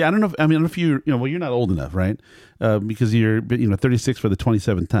 See, I don't know. I don't know if you're you're not old enough, right? Because you're 36 for the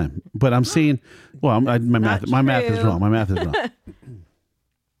 27th time. But I'm saying, my math is wrong. My math is wrong.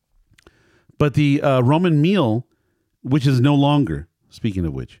 But the Roman meal, which is no longer, speaking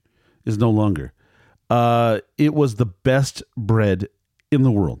of which, is no longer. It was the best bread in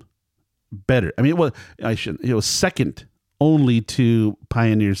the world. Better. I mean, it was second only to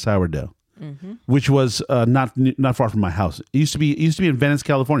Pioneer sourdough, which was not far from my house. It used to be in Venice,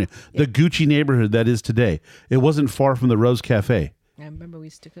 California, the Gucci neighborhood that is today. It wasn't far from the Rose Cafe. I remember we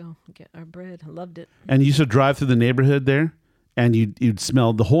used to go get our bread. I loved it. And you used to drive through the neighborhood there, and you'd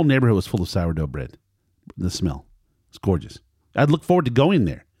smell, the whole neighborhood was full of sourdough bread. The smell. It's gorgeous. I'd look forward to going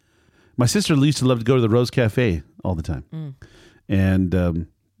there. My sister used to love to go to the Rose Cafe all the time. And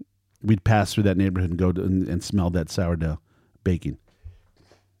we'd pass through that neighborhood and go and smell that sourdough baking.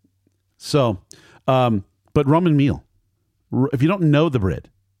 So, but Roman meal, if you don't know the bread,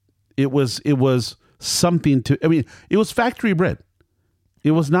 it was something to, it was factory bread.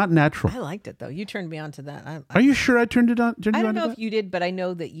 It was not natural. I liked it though. You turned me on to that. Are you sure I turned it on? I don't know if you did, but I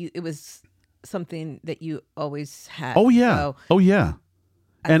know that it was something that you always had. Oh yeah. So, oh yeah.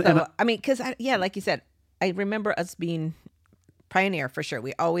 And because like you said, I remember us being Pioneer for sure.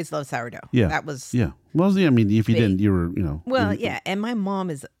 We always loved sourdough. Yeah. That was Well, if you didn't, you were Well, yeah, and my mom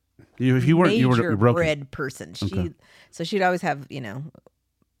is if you weren't, you were broken. bread person. So she'd always have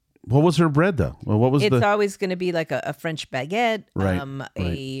What was her bread though? Well, what was it's always going to be like a French baguette,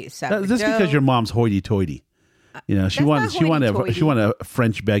 a sourdough. That's because your mom's hoity-toity. She wanted a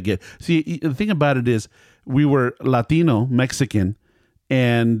French baguette. See, the thing about it is, we were Latino, Mexican,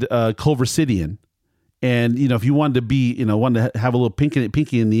 and Culver Cityan, And if you wanted to be, wanted to have a little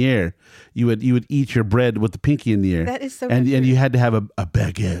pinky in the air, you would eat your bread with the pinky in the air. That is so and true. you had to have a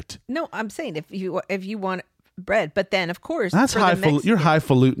baguette. No, I'm saying if you want bread, but then of course That's you're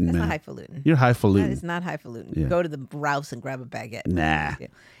highfalutin, man. That's not highfalutin. You're highfalutin. That is not highfalutin. Yeah. Go to the Ralph's and grab a baguette. Nah. Yeah.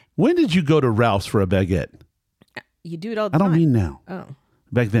 When did you go to Ralph's for a baguette? You do it all the I time. don't mean now. Oh,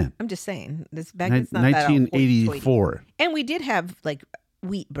 Back then. I'm just saying this baguette's not that 1984. And we did have like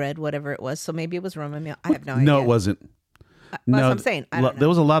wheat bread, whatever it was. So maybe it was Roman meal. I have no idea. No, it wasn't. That's what I'm saying. I don't know. There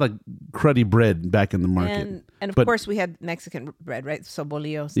was a lot of cruddy bread back in the market. And of course we had Mexican bread, right? So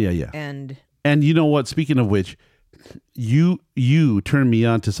bolillos. Yeah. And you know what? Speaking of which, you turned me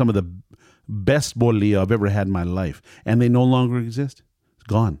on to some of the best bolillo I've ever had in my life, and they no longer exist. It's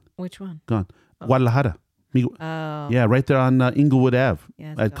gone. which one? Gone. Guadalajara. Oh, Yeah, right there on Inglewood Ave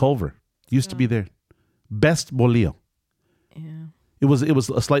Yeah, it's at gone. Culver. Used to be there. Best bolillo. yeah. It was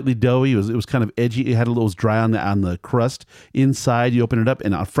slightly doughy. It was kind of edgy. It had it was dry on the crust. Inside, you open it up,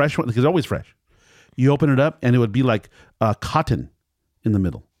 and a fresh one, because it's always fresh. You open it up, and it would be like cotton in the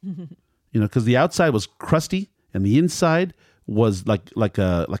middle. Because the outside was crusty, and the inside was like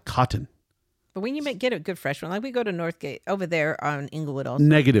cotton. But when you get a good fresh one, like we go to Northgate over there on Inglewood also.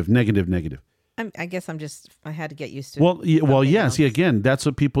 Negative. I guess I had to get used to. Well, yeah. See, again, that's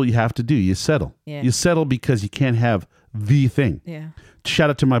what you have to do. You settle. Yeah. You settle because you can't have the thing. Yeah. Shout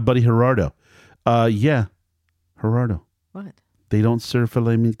out to my buddy Gerardo. Yeah, Gerardo. What? They don't serve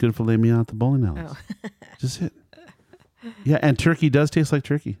good filet mignon at the bowling alleys. Oh. Just it. Yeah, and turkey does taste like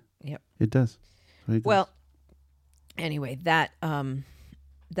turkey. Yep. It does. Well, anyway, that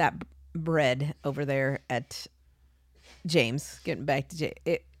bread over there at James, getting back to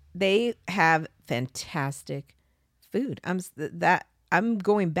they have fantastic food. I'm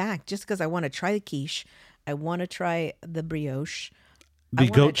going back just because I want to try the quiche. I want to try the brioche. the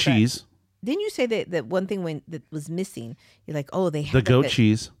goat cheese. Didn't you say that one thing that was missing? You're like, oh, they have The goat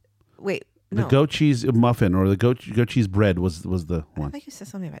cheese. Wait, no. The goat cheese muffin or the goat cheese bread was the I one. thought you said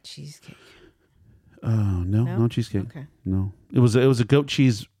something about cheesecake. Oh no cheesecake. Okay. No, it was a goat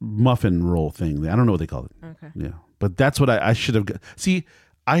cheese muffin roll thing. I don't know what they call it. Okay. Yeah, but that's what I should have. See,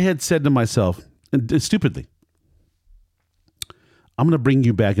 I had said to myself, and stupidly, I'm going to bring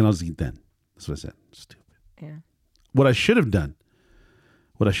you back and I'll just eat then. That's what I said. Stupid. Yeah. What I should have done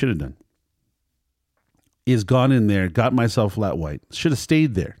is gone in there, got myself flat white. Should have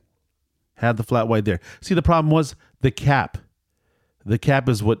stayed there. Had the flat white there. See, the problem was the cap. The cap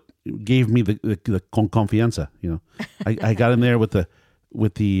is what gave me the confianza. I got in there with the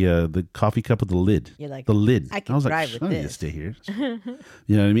coffee cup with the lid. You're like, the lid. I can was drive like, with I don't need to this. stay here.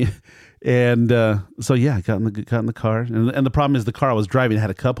 You know what I mean? And so yeah, I got in the car, and the problem is the car I was driving had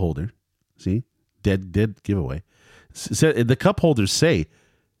a cup holder. See, dead giveaway. So the cup holders say,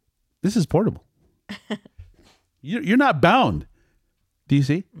 "This is portable. You're not bound. Do you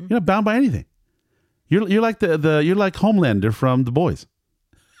see? You're not bound by anything. You're like you're like Homelander from The Boys."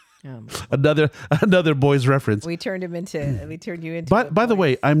 Another Boys reference. We turned you into. But by the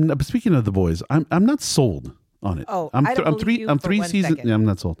way, I'm speaking of The Boys. I'm not sold on it. Oh, I'm I don't believe you I'm for 3 1 seasons. second. Yeah, I'm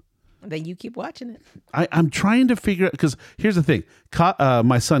not sold. Then you keep watching it. I'm trying to figure out, because here's the thing.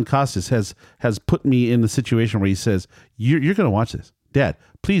 My son Costas has put me in the situation where he says, "You're going to watch this, Dad.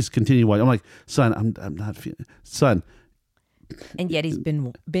 Please continue watching." I'm like, "Son, I'm not feeling." Son, And yet he's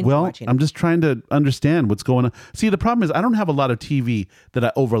been well, watching. I'm just trying to understand what's going on. See, the problem is I don't have a lot of TV that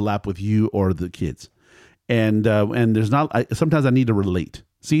I overlap with you or the kids, and there's not. Sometimes I need to relate.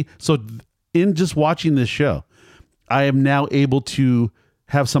 See, so in just watching this show, I am now able to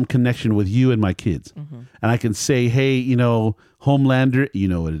have some connection with you and my kids, and I can say, "Hey, Homelander, you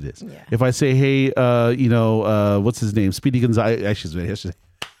know what it is." Yeah. If I say, "Hey, what's his name, Speedy Gonzalez," actually, yesterday.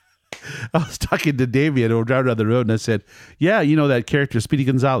 I was talking to Damien, and we're driving down the road, and I said, "Yeah, that character, Speedy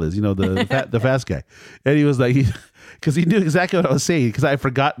Gonzalez, the fast guy," and he was like, because he knew exactly what I was saying, because I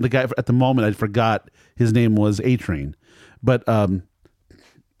forgot the guy at the moment. I forgot his name was A-Train, but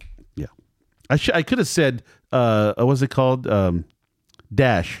yeah, I could have said, what's it called,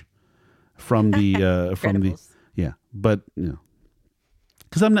 Dash from the Incredibles. yeah, but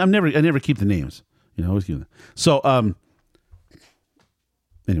because I never keep the names, I always keep them. So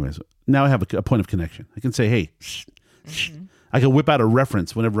anyways, now I have a point of connection. I can say, "Hey," I can whip out a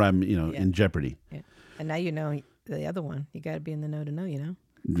reference whenever I'm in jeopardy. Yeah. And now you know the other one. You got to be in the know to know.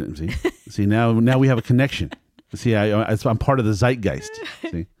 See now we have a connection. See, I'm part of the zeitgeist.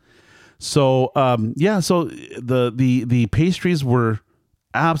 See, so so the pastries were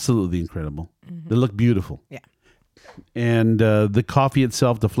absolutely incredible. They look beautiful. Yeah. And the coffee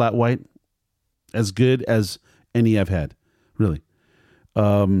itself, the flat white, as good as any I've had, really.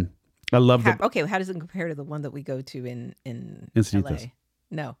 I love the Okay, how does it compare to the one that we go to in Encinitas. LA?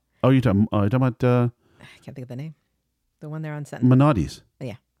 No, Oh, you're talking about I can't think of the name. The one there on Sentinel. Minotti's.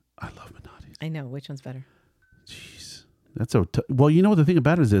 Yeah, I love Minotti's. I know. Which one's better? Jeez, that's so. Well, you know what the thing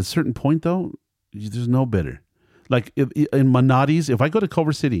about it is, at a certain point though, there's no better. Like in Minotti's, if I go to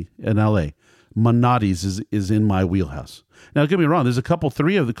Culver City in LA, Minotti's is in my wheelhouse. Now, don't get me wrong. There's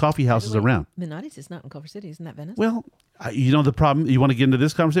three of the coffee houses around. Minotti's is not in Culver City, isn't that Venice? Well, you know the problem. You want to get into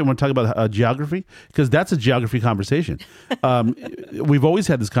this conversation? Want to talk about geography? Because that's a geography conversation. We've always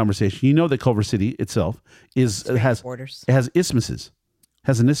had this conversation. You know that Culver City itself has borders. It has isthmuses,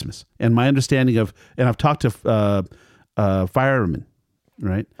 has an isthmus. And my understanding of, and I've talked to firemen,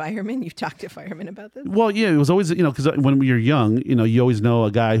 right? Firemen? You've talked to firemen about this? Well, yeah, it was always, because when you're young, you always know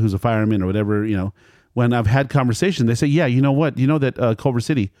a guy who's a fireman or whatever, When I've had conversations, they say, yeah, you know what? You know that Culver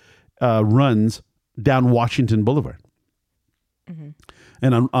City runs down Washington Boulevard. Mm-hmm.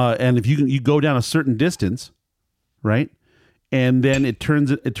 And if you go down a certain distance, right? And then it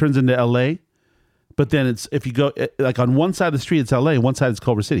turns into LA. But then if you go like on one side of the street, it's LA, one side it's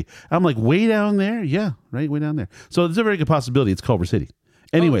Culver City. I'm like, way down there? Yeah, right, way down there. So there's a very good possibility it's Culver City.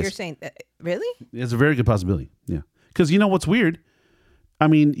 Anyways. Oh, you're saying, really? It's a very good possibility, yeah. Because you know what's weird? I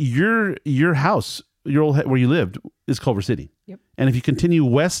mean, your house, where you lived, is Culver City. Yep. And if you continue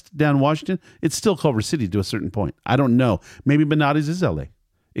west down Washington, it's still Culver City to a certain point. I don't know. Maybe Minotti's is LA.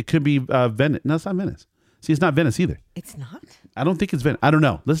 It could be Venice. No, it's not Venice. See, it's not Venice either. It's not? I don't think it's Venice. I don't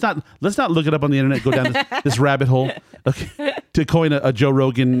know. Let's not look it up on the internet. Go down this rabbit hole. Okay. To coin a Joe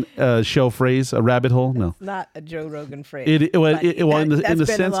Rogan show phrase, a rabbit hole. No, it's not a Joe Rogan phrase. In the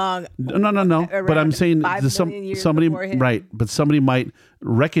sense. No. But I'm saying somebody right. But somebody might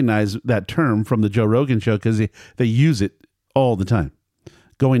recognize that term from the Joe Rogan show because they use it all the time,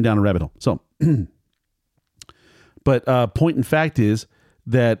 going down a rabbit hole. So, but point in fact is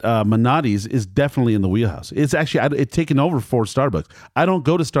that Minotti's is definitely in the wheelhouse. It's actually it's taken over for Starbucks. I don't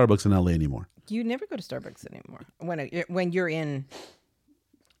go to Starbucks in LA anymore. You never go to Starbucks anymore when you're in,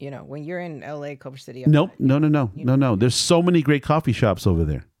 when you're in LA, Culver City. No. There's so many great coffee shops over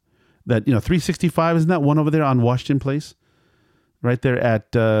there. That 365, isn't that one over there on Washington Place, right there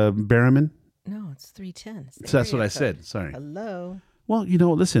at Berryman? No, it's 310. So that's what I said. Sorry. Hello. Well,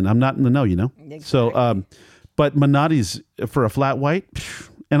 listen, I'm not in the know. Exactly. So. But Minotti's for a flat white,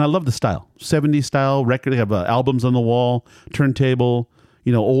 and I love the style. 70s style record. They have albums on the wall, turntable,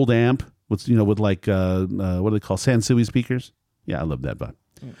 old amp with like what do they call Sansui speakers? Yeah, I love that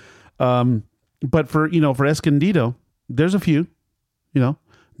vibe. But for Escondido, there's a few.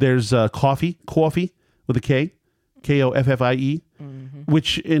 There's coffee with a K, Koffie,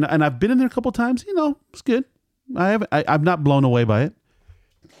 which and I've been in there a couple times. It's good. I'm not blown away by it.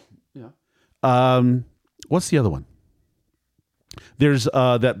 Yeah. What's the other one? There's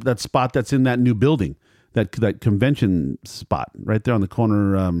that spot that's in that new building, that convention spot right there on the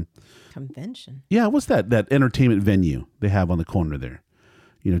corner. Convention? Yeah, what's that entertainment venue they have on the corner there?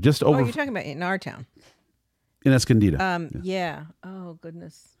 Just over. Oh, you're talking about in our town. In Escondido. Yeah. Oh,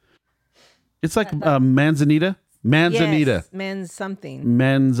 goodness. It's like Manzanita. Yes, something.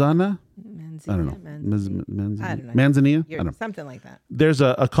 Manzana? I don't know. Manzanita. I don't know. Manzanilla? I don't know. Something like that. There's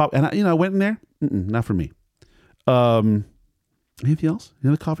a coffee, and I went in there. Not for me. Anything else? Any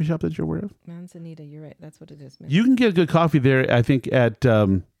other coffee shop that you're aware of? Manzanita, you're right. That's what it is. You can get a good coffee there, I think, at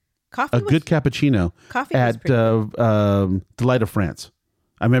good cappuccino coffee at Delight of France.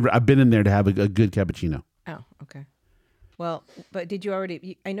 I remember I've been in there to have a good cappuccino. Oh, okay. Well, but did you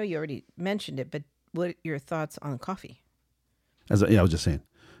already, I know you already mentioned it, but what are your thoughts on coffee? I was just saying.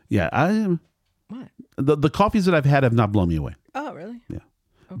 Yeah, What? The coffees that I've had have not blown me away. Oh, really? Yeah.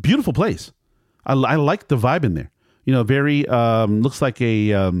 Okay. Beautiful place. I like the vibe in there. Very, looks like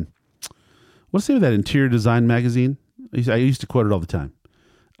a, what's the name of that interior design magazine? I used to quote it all the time.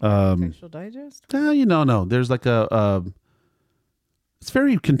 Architectural Digest? No. There's like it's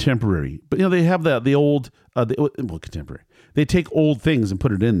very contemporary, but they have the old, contemporary. They take old things and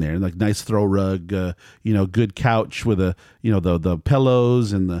put it in there, like nice throw rug, good couch with the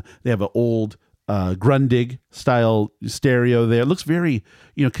pillows, and they have an old Grundig style stereo there. It looks very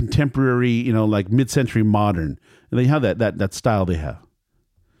contemporary, like mid-century modern, and they have that style they have.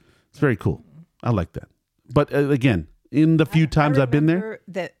 It's very cool. I like that. But again, in the few times I've been there,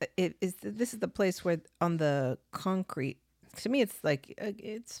 this is the place where on the concrete. To me, it's like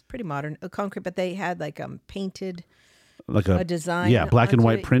it's pretty modern, concrete, but they had like painted. Like a design, black and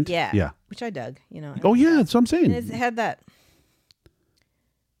white print, yeah, which I dug. Oh yeah, that's what I'm saying. And it had that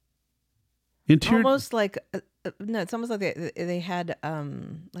interior, almost like it's almost like they had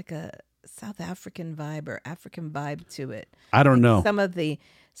like a South African vibe or African vibe to it. I don't know.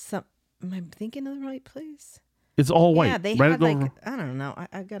 Am I thinking of the right place? It's all white. Yeah, they right had over- like I don't know.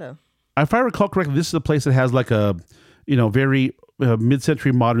 I gotta. If I recall correctly, this is a place that has like a, very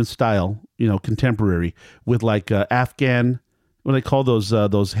mid-century modern style, contemporary with like Afghan, what do they call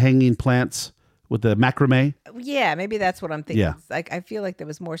those hanging plants with the macrame? Yeah, maybe that's what I'm thinking. Yeah. It's like I feel like there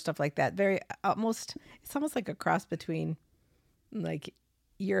was more stuff like that. It's almost like a cross between like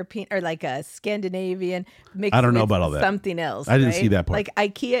European or like a Scandinavian mixed I don't know with about all that. something else. I didn't right? see that part. Like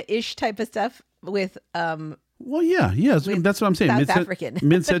IKEA-ish type of stuff with Well, yeah, that's what I'm saying. South African.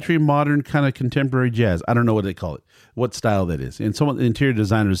 Mid-century modern kind of contemporary jazz. I don't know what they call it, what style that is. And the interior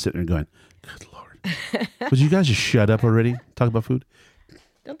designer is sitting there going, "Good Lord, would you guys just shut up already? Talk about food."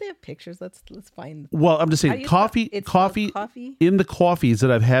 don't they have pictures? Let's find. Well, I'm just How do saying, you spell- coffee. it's spelled coffee? In the coffees that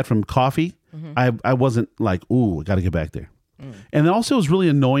I've had from coffee, I wasn't like, ooh, I got to get back there. And then also it was really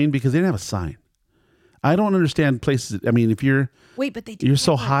annoying because they didn't have a sign. I don't understand places. I mean, if you're Wait, but they you're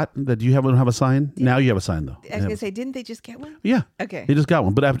so hot that you don't have a sign. Now you have a sign though. I was gonna say, didn't they just get one? Yeah. Okay. They just got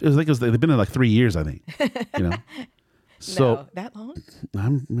one, but it was like they've been there like 3 years, I think. So No, that long?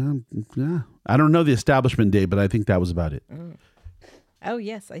 yeah, I don't know the establishment date, but I think that was about it. Oh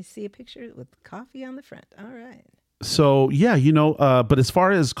yes, I see a picture with coffee on the front. All right. So yeah, but as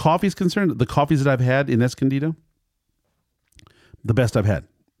far as coffee is concerned, the coffees that I've had in Escondido, the best I've had,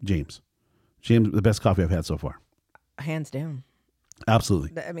 James, the best coffee I've had so far. Hands down.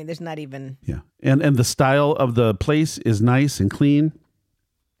 Absolutely. I mean, there's not even. Yeah. And the style of the place is nice and clean.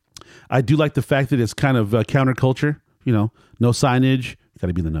 I do like the fact that it's kind of counterculture, no signage. Got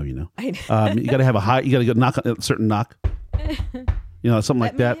to be in the know, I know. you got to have you got to go knock on a certain knock. Something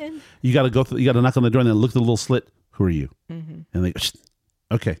like Let that. me in. You got to go you got to knock on the door and then look at the little slit. Who are you? And they go, "Shh."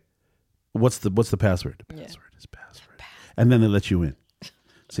 Okay. What's the password? The password is password. And then they let you in.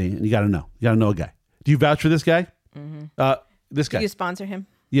 See, and you got to know. You got to know a guy. Do you vouch for this guy? This guy. Do you sponsor him?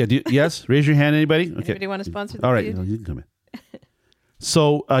 Yeah. Yes. Raise your hand. Anybody? Okay. Anybody want to sponsor the All right. dude? You can come in.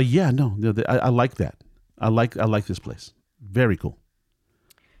 So I like that. I like this place. Very cool.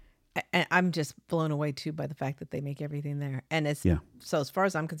 I'm just blown away too by the fact that they make everything there. And so as far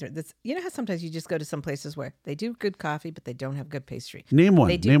as I'm concerned, this how sometimes you just go to some places where they do good coffee, but they don't have good pastry. Name one.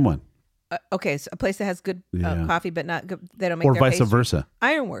 They do- Name one. Okay, so a place that has good Yeah. coffee, but not good, they don't make Or their vice pastry. versa.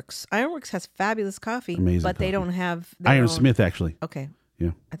 Ironworks. Ironworks has fabulous coffee, Amazing but they coffee. don't have their Iron own- Smith, actually. Okay,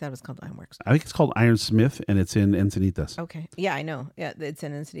 Yeah. I thought it was called Ironworks. I think it's called Iron Smith, and it's in Encinitas. Okay, yeah, I know. Yeah, it's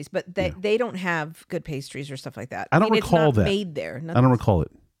in Encinitas, but they don't have good pastries or stuff like that. I don't it's recall not that. made there. I don't recall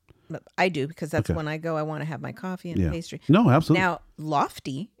it. But I do because that's Okay. when I go. I want to have my coffee and Yeah. pastry. No, absolutely. Now,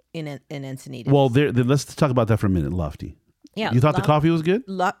 Lofty in Encinitas. Well, let's talk about that for a minute. Lofty. yeah, You thought the coffee was good?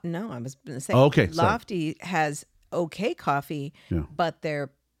 No, I was going to say. Oh, okay, sorry. Lofty has okay coffee, Yeah. but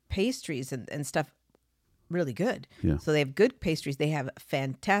their pastries and stuff really good. Yeah. So they have good pastries. They have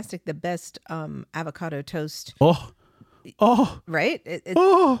fantastic, the best avocado toast. Oh, Right? It's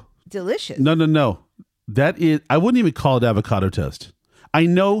oh. delicious. No. That is. I wouldn't even call it avocado toast. I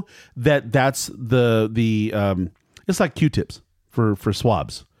know that's the it's like Q-tips for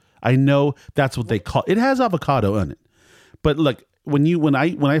swabs. I know that's what they call it. Has avocado on it, but look, when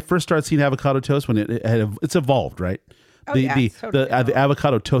I first started seeing avocado toast, when it's evolved, right? Oh, the yeah, the, it's totally the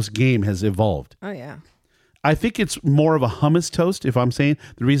avocado toast game has evolved. Oh yeah. I think it's more of a hummus toast. If I'm saying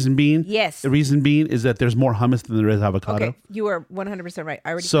the reason being, Yes. the reason being is that there's more hummus than there is avocado. Okay, you are 100% right. I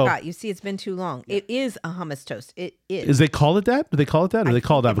already So- forgot. You see, it's been too long. It is a hummus toast. It is. Is they call it that? Do they call it that, or I they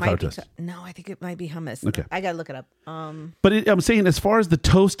call it think might avocado be toast? No, I think it might be hummus. Okay. I gotta look it up. But I'm saying, as far as the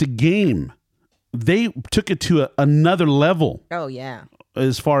toast game, they took it to another level Oh yeah.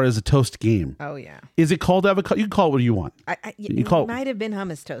 as far as a toast game. Oh yeah. Is it called avocado? You can call it what you want. It call it- might have been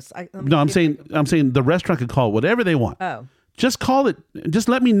hummus toast. No, I'm saying the restaurant could call it whatever they want. Oh. Just call it. Just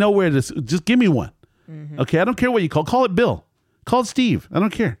let me know where it is. Just give me one. Mm-hmm. Okay, I don't care what you call. Call it Bill. Call it Steve. I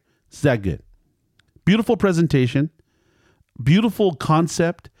don't care. It's that good. Beautiful presentation. Beautiful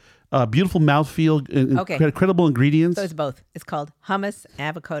concept. Beautiful mouthfeel. Okay. Credible ingredients. So it's both. It's called hummus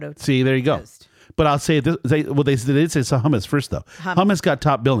avocado See, there you go. toast. But I'll say this. They did say it's a hummus first though. Hummus got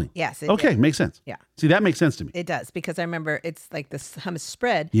top billing. Yes, it Okay, did. makes sense. Yeah. See, that makes sense to me. It does because I remember it's like this hummus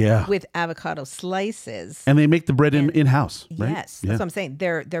spread Yeah. with avocado slices. And they make the bread in house, right? Yes, Yeah. that's what I'm saying.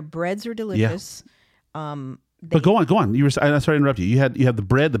 Their breads are delicious. But go on. I'm sorry to interrupt you. You had the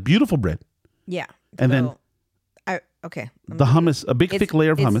bread, the beautiful bread, Yeah. And then- okay. let me the tell you. hummus, a big thick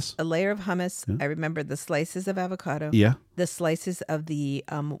layer of It's hummus. A layer of hummus. I remember the slices of avocado. Yeah. The slices of the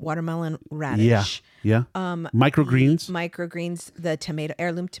watermelon Yeah. radish. Yeah. Microgreens. Microgreens, the tomato,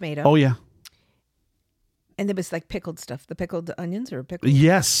 heirloom tomato. Oh yeah. And there was like pickled stuff. The pickled onions or pickled.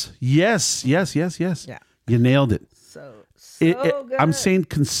 Yes. Yeah. You nailed it. So good. I'm saying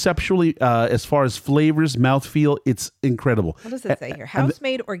conceptually, as far as flavors, mouthfeel, it's incredible. What does it say here?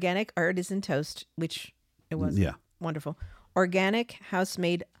 House-made organic artisan toast, which it was wonderful. Organic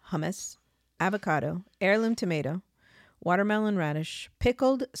house-made hummus, avocado, heirloom tomato, watermelon radish,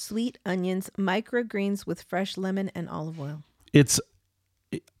 pickled sweet onions, microgreens with fresh lemon and olive oil. It's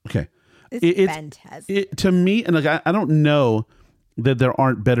okay. It's fantastic. To me, and like, I don't know that there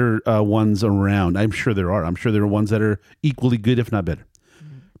aren't better ones around. I'm sure there are. I'm sure there are ones that are equally good, if not better.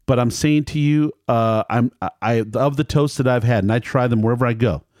 Mm-hmm. But I'm saying to you, I of the toasts that I've had, and I try them wherever I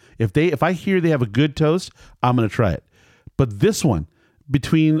go. If I hear they have a good toast, I'm going to try it. But this one,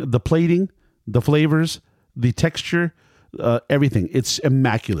 between the plating, the flavors, the texture, everything, it's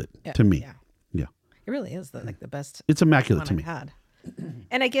immaculate to me. Yeah, it really is the best. It's immaculate to me. Had.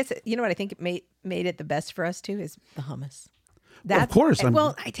 And I guess you know what I think it made it the best for us too is the hummus. That's, of course.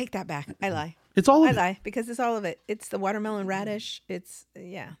 Well, I take that back. I lie. It's all of it. I lie because it's all of it. It's the watermelon radish. It's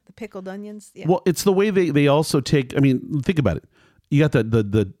the pickled onions. Yeah. Well, it's the way they also take. I mean, think about it. You got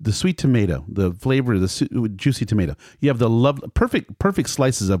the sweet tomato, the flavor of the juicy tomato. You have the perfect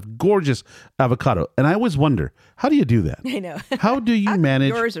slices of gorgeous avocado. And I always wonder, how do you do that? I know. How do you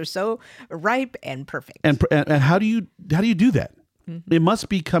manage? Yours are so ripe and perfect. And how do you do that? Mm-hmm. It must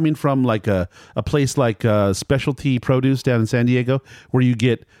be coming from like a place like Specialty Produce down in San Diego, where you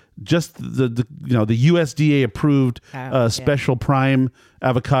get just the USDA approved special prime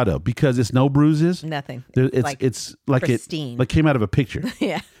avocado, because it's no bruises, nothing. It's like pristine. It like came out of a picture.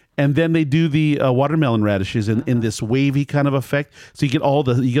 Yeah. And then they do the watermelon radishes in this wavy kind of effect, so you get all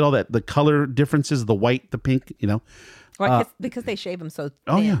the color differences, the white, the pink, Well, because they shave them so thin.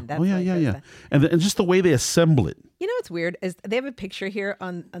 Oh yeah, and just the way they assemble it. You know what's weird is they have a picture here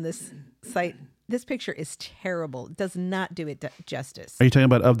on this site. This picture is terrible. It does not do it justice. Are you talking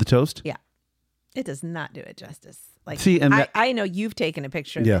about of the toast? Yeah, it does not do it justice. Like, see, and I know you've taken a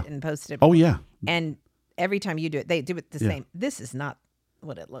picture of it and posted it. Oh yeah, and every time you do it, they do it the same. This is not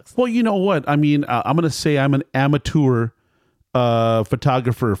what it looks like. Well, you know what? I mean, I'm going to say I'm an amateur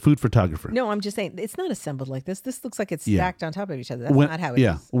photographer, food photographer. No, I'm just saying it's not assembled like this. This looks like it's stacked on top of each other. That's not how it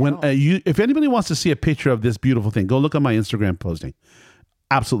is. If anybody wants to see a picture of this beautiful thing, go look on my Instagram posting.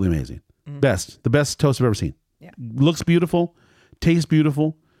 Absolutely amazing. Mm-hmm. The best toast I've ever seen. Yeah, looks beautiful, tastes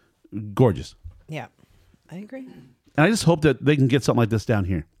beautiful, gorgeous. Yeah, I agree. And I just hope that they can get something like this down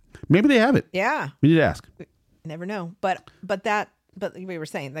here. Maybe they have it. Yeah, we need to ask. Never know, but we were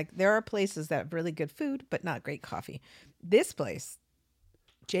saying, like, there are places that have really good food, but not great coffee. This place,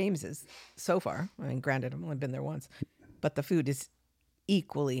 James's, so far, I mean, granted, I've only been there once, but the food is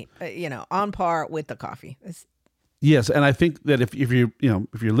equally, on par with the coffee. Yes, and I think that if you're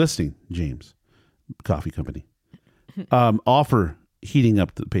listening, James Coffee Company, offer heating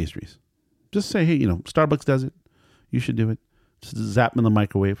up the pastries. Just say, hey, Starbucks does it. You should do it. Just zap them in the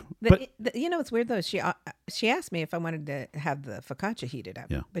microwave. It's weird though. She asked me if I wanted to have the focaccia heated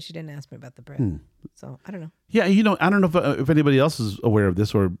up, but she didn't ask me about the bread. So I don't know. Yeah, I don't know if anybody else is aware of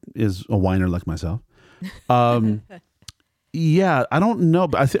this or is a whiner like myself. Yeah, I don't know,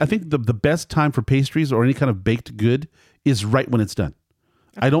 but I think the best time for pastries or any kind of baked good is right when it's done.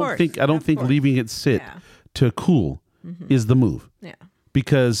 I don't think leaving it sit to cool is the move. Yeah,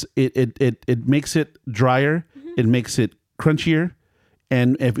 because it makes it drier, it makes it crunchier,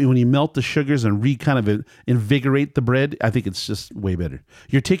 and when you melt the sugars and kind of invigorate the bread, I think it's just way better.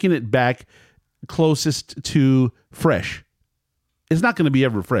 You're taking it back closest to fresh. It's not going to be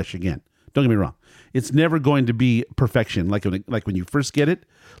ever fresh again. Don't get me wrong. It's never going to be perfection like when you first get it,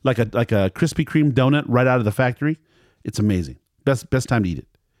 like a Krispy Kreme donut right out of the factory. It's amazing. Best time to eat it.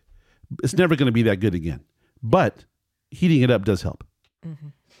 It's never going to be that good again. But heating it up does help. Mm-hmm.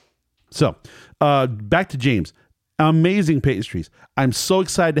 So back to James. Amazing pastries. I'm so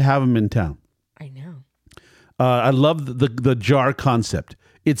excited to have them in town. I know. I love the jar concept.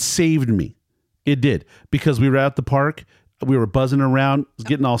 It saved me. It did, because we were at the park. We were buzzing around,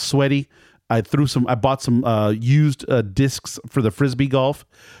 getting all sweaty. I bought some used discs for the Frisbee golf.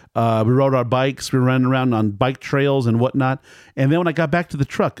 We rode our bikes. We were running around on bike trails and whatnot. And then when I got back to the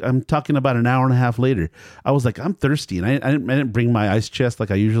truck, I'm talking about an hour and a half later, I was like, I'm thirsty. And I didn't bring my ice chest like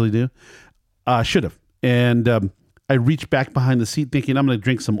I usually do. Should have. And I reached back behind the seat thinking I'm going to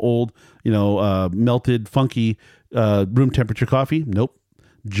drink some old, melted, funky room temperature coffee. Nope.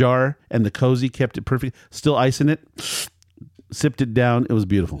 Jar and the cozy kept it perfect. Still ice in it. Sipped it down. It was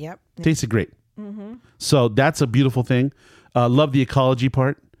beautiful. Yep. Tasted great. Mm-hmm. So that's a beautiful thing. Love the ecology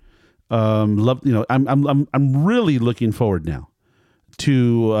part. I'm really looking forward now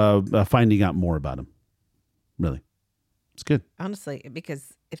to finding out more about them. Really. It's good. Honestly,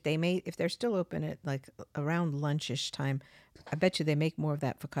 because if they're still open at like around lunchish time, I bet you they make more of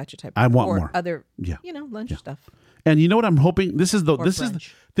that focaccia type. I want or more. other, Yeah. lunch stuff. And you know what I'm hoping? This is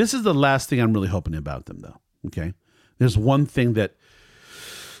brunch. this is the last thing I'm really hoping about them, though. Okay, there's one thing that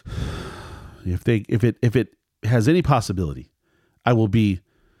if it has any possibility, I will be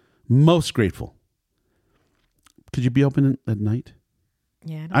most grateful. Could you be open at night?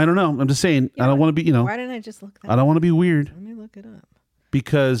 Yeah, I don't know. I'm just saying. I don't want to be. why didn't I just look that I don't want to be weird. Let me look it up.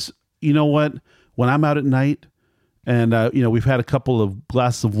 Because you know what? When I'm out at night, and we've had a couple of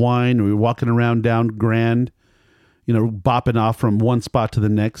glasses of wine, and we're walking around down Grand, bopping off from one spot to the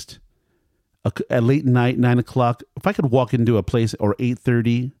next. At late night, 9:00. If I could walk into a place or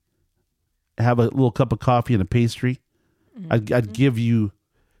 8:30, have a little cup of coffee and a pastry, I'd give you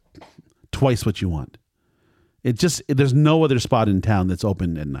twice what you want. There's no other spot in town that's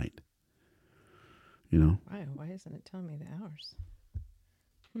open at night. Why isn't it telling me the hours?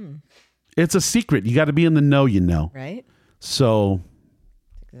 It's a secret. You got to be in the know, Right? So.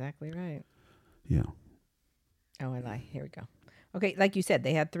 That's exactly right. Yeah. Oh, I lie. Here we go. Okay, like you said,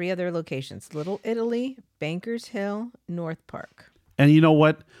 they had 3 other locations: Little Italy, Bankers Hill, North Park. And you know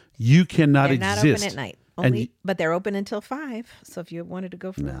what? You cannot They're not exist. open at night. But they're open until 5. So if you wanted to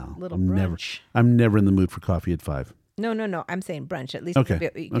go for a little brunch. I'm never in the mood for coffee at 5. No. I'm saying brunch. At least Okay.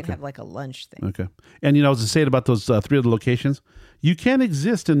 you can have like a lunch thing. Okay. And I was just saying about those 3 other locations, you can't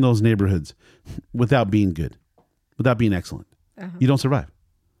exist in those neighborhoods without being good, without being excellent. You don't survive.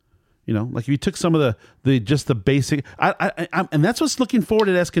 Like if you took some of the basic, and that's what's looking forward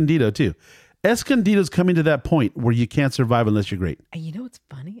at Escondido too. Escondido's coming to that point where you can't survive unless you're great. And you know what's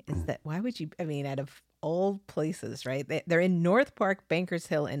funny is that why would you? I mean, out of old places, right? They're in North Park, Bankers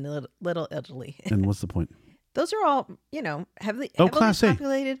Hill, and Little Italy. And what's the point? Those are all heavily Class A.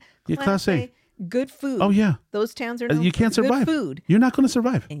 populated. Yeah, Class A. Good food. Oh yeah, those towns are known you can't for survive. Good food. You're not going to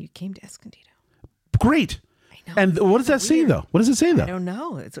survive. And you came to Escondido. Great. I know. And what does that say though? What does it say though? I don't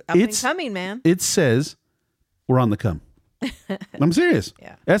know. It's up and coming, man. It says we're on the come. I'm serious.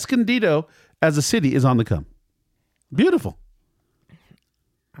 Yeah. Escondido as a city is on the come. Beautiful.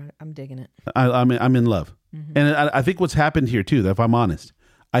 I'm digging it. I'm in love. And I think what's happened here too, if I'm honest,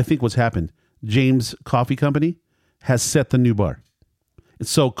 I think what's happened, James Coffee Company has set the new bar.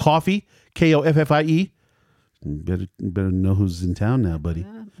 So coffee, Koffie, better know who's in town now, buddy.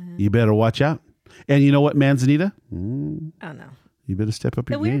 You better watch out. And you know what, Manzanita? I don't know. You better step up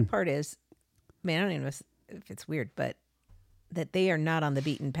your The game. weird part is, I don't even know if it's weird, but that they are not on the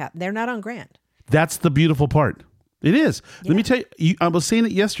beaten path. They're not on Grand. That's the beautiful part. It is. Let me tell you, I was saying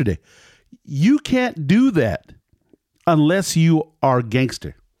it yesterday. You can't do that unless you are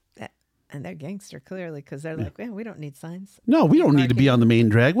gangster. And they're gangster, clearly, because they're like, well, we don't need signs. No, we don't need to be on the main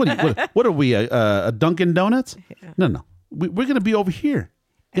drag. What are we, a Dunkin' Donuts? Yeah. No. We're going to be over here.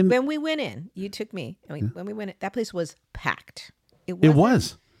 And when we went in, you took me. When we went in, that place was packed. It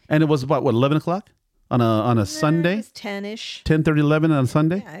was. And it was about, 11 o'clock on a Sunday? It was 10-ish. 10:30, 11 on a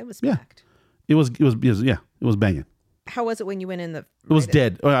Sunday? Yeah, it was packed. It was banging. How was it when you went in the... It was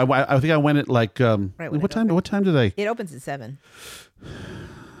dead. I think I went at like... what time did I... It opens at 7.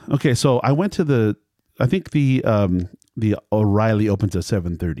 Okay, so I went to I think the O'Reilly opens at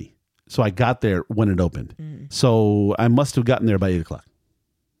 7:30. So I got there when it opened. So I must have gotten there by 8 o'clock.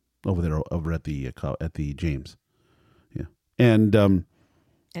 Over at the James. Yeah. And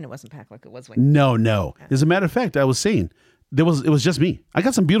it wasn't packed like it was when... No. As a matter of fact, I was saying it was just me. I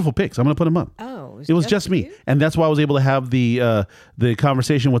got some beautiful pics. I'm going to put them up. Oh, it was just me. And that's why I was able to have the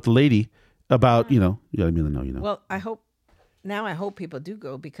conversation with the lady about, you got to be in the know, Well, I hope people do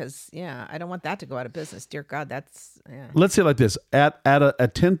go because, I don't want that to go out of business. Dear God, that's, Let's say it like this. At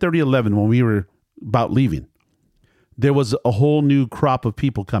 10:30, 11, when we were about leaving, there was a whole new crop of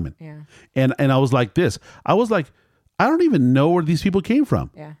people coming. Yeah. And I was like this. I was like, I don't even know where these people came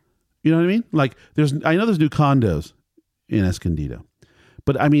from. Yeah. You know what I mean? Like I know there's new condos in Escondido.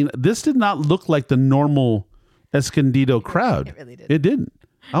 But I mean, this did not look like the normal Escondido crowd. It really did. It didn't.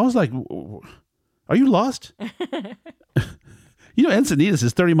 I was like, are you lost? Encinitas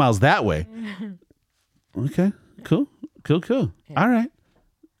is 30 miles that way. Okay, cool. Yeah. All right,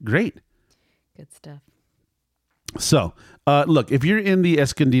 great. Good stuff. So, look, if you're in the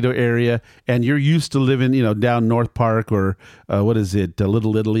Escondido area and you're used to living, down North Park or what is it,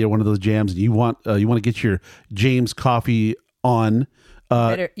 Little Italy or one of those jams, and you want to get your James Coffee on, you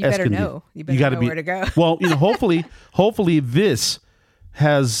better know. You better know where to go. Well, hopefully this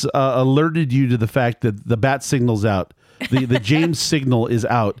has alerted you to the fact that the bat signal's out. The James signal is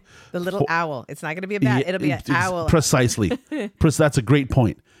out. The little owl. It's not going to be a bat. It'll be an owl. Precisely. That's a great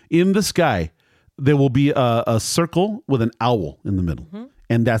point. In the sky, there will be a circle with an owl in the middle,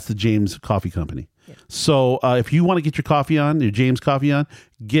 and that's the James Coffee Company. Yeah. So if you want to get your coffee on, your James coffee on,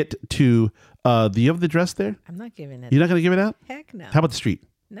 get to do you have the address there? I'm not giving it. You're not going to give it out? Heck no. How about the street?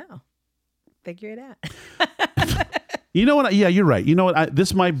 No. Figure it out. You know what? Yeah, you're right. You know what?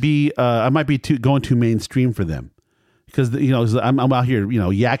 This might be I might be going too mainstream for them because I'm out here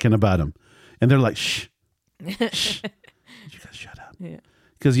yakking about them, and they're like, shh, shh, you guys shut up. Yeah.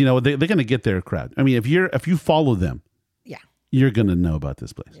 Because they're going to get their crowd. I mean, if you follow them, yeah, you're going to know about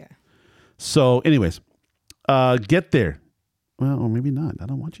this place. Yeah. So, anyways, get there. Well, or maybe not. I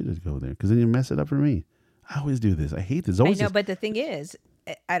don't want you to go there because then you mess it up for me. I always do this. I hate this. I know, but the thing is,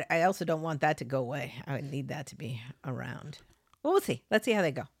 I also don't want that to go away. I would need that to be around. Well, we'll see. Let's see how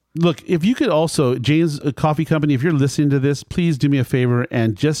they go. Look, if you could also, James Coffee Company, if you're listening to this, please do me a favor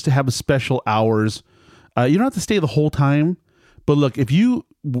and just to have a special hours. You don't have to stay the whole time, but look, if you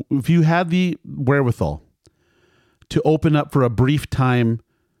had the wherewithal to open up for a brief time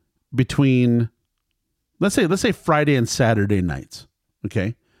between, let's say Friday and Saturday nights,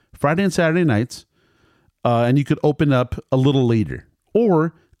 okay? Friday and Saturday nights, and you could open up a little later,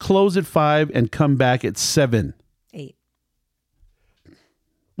 or close at 5 and come back at 7. 8.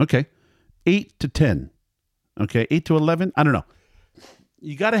 Okay. 8 to 10. Okay. 8 to 11. I don't know.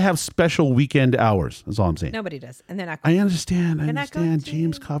 You got to have special weekend hours. That's all I'm saying. Nobody does. And they're not going. I understand.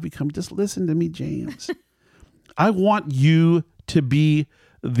 James Coffee Company. Just listen to me, James. I want you to be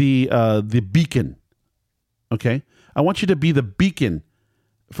the beacon. Okay. I want you to be the beacon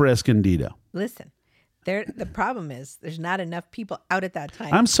for Escondido. Listen. The problem is there's not enough people out at that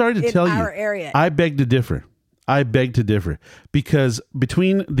time. I'm sorry to tell you. In our area. I beg to differ. Because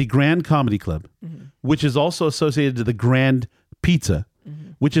between the Grand Comedy Club, which is also associated to the Grand Pizza,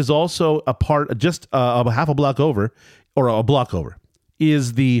 which is also a part, just a half a block over, or a block over,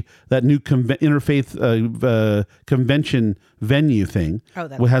 is that new interfaith convention venue thing. Oh,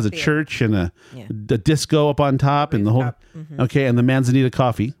 that has a church and a disco up on top, and the whole. Okay, and the Manzanita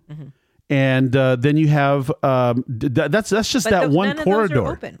Coffee. And then you have that's just that one corridor. Those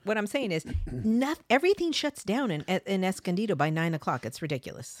are open. What I'm saying is, everything shuts down in Escondido by 9 o'clock. It's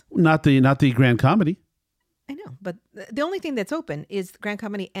ridiculous. Not the Grand Comedy. I know, but the only thing that's open is the Grand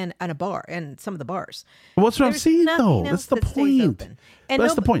Comedy and a bar and some of the bars. Well, that's what I'm saying, though. That's the point.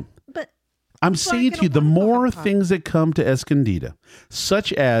 That's the point. But I'm saying to you, the more things that come to Escondido,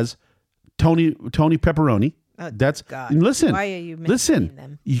 such as Tony Pepperoni. That's God. Listen. Why are you mentioning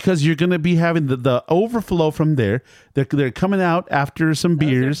them? Because you're going to be having the overflow from there. They're coming out after some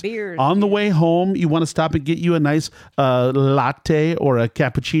beers. On the way home, you want to stop and get you a nice latte or a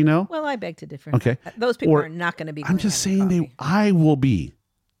cappuccino. Well, I beg to differ. Okay, those people are not going to be. I'm just saying I will be.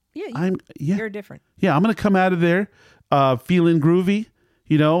 Yeah, you're different. Yeah, I'm going to come out of there feeling groovy,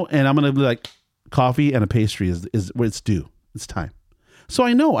 and I'm going to be like, coffee and a pastry is where it's due. It's time. So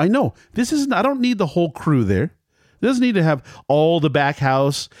I know. This isn't. I don't need the whole crew there. It doesn't need to have all the back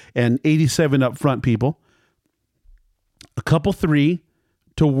house and 87 up front people. A couple 3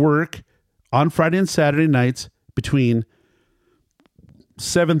 to work on Friday and Saturday nights between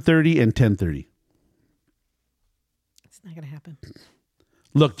 7:30 and 10:30. It's not going to happen.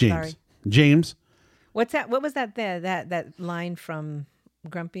 Look, James. Sorry. James. What's that? What was that? That line from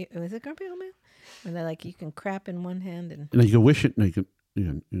Grumpy? Was it Grumpy Old Man? When they're like, you can crap in one hand and you can wish it. No, you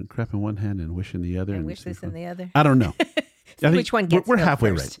can crap in one hand and wish in the other. And wish this in the other. I don't know. Which one gets we're halfway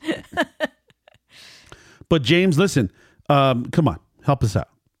first. Right. But James, listen, come on, help us out.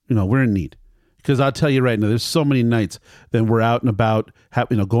 We're in need. Because I'll tell you right now, there's so many nights that we're out and about,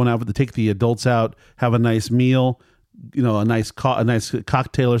 going out to take the adults out, have a nice meal, a nice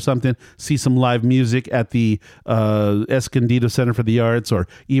cocktail or something, see some live music at the Escondido Center for the Arts, or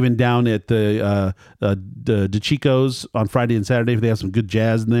even down at the Chico's on Friday and Saturday if they have some good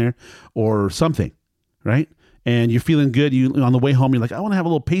jazz in there or something, right? And you're feeling good. You on the way home, you're like, I want to have a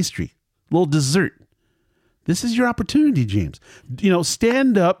little pastry, a little dessert. This is your opportunity, James.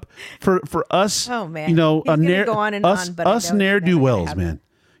 Stand up for us. Oh man, he's gonna go on and us, on, but us ne'er-do-wells, man.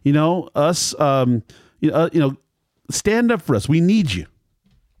 Us. Stand up for us. We need you.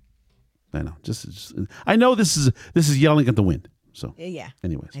 I know. Just I know this is yelling at the wind. So yeah.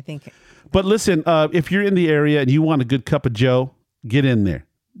 Anyways, I think. But listen, if you're in the area and you want a good cup of Joe, get in there.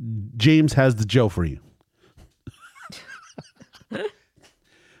 James has the Joe for you.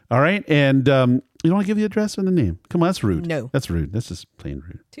 All right, and you don't want to give the address or the name? Come on, that's rude. No, that's rude. That's just plain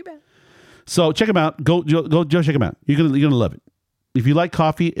rude. Too bad. So check them out. Go check them out. You're gonna love it. If you like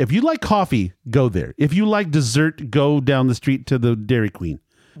coffee, go there. If you like dessert, go down the street to the Dairy Queen.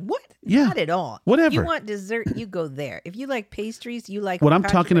 What? Yeah. Not at all. Whatever. If you want dessert, you go there. If you like pastries, you like what I'm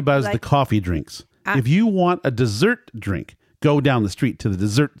talking about is the coffee drinks. If you want a dessert drink, go down the street to the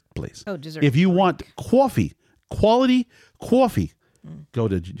dessert place. Oh, dessert If you drink. want quality coffee, go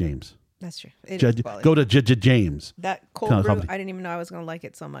to James. That's true. It is quality. Go to James. That cold Kind of brew, coffee. I didn't even know I was going to like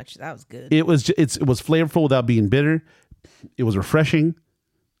it so much. That was good. It was flavorful without being bitter. It was refreshing.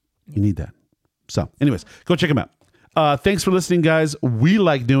 You need that. So, anyways, go check them out. Thanks for listening, guys. We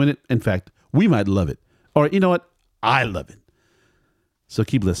like doing it. In fact, we might love it. Or you know what? I love it. So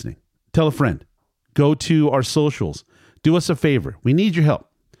keep listening. Tell a friend. Go to our socials. Do us a favor. We need your help.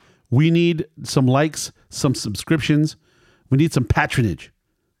 We need some likes, some subscriptions. We need some patronage.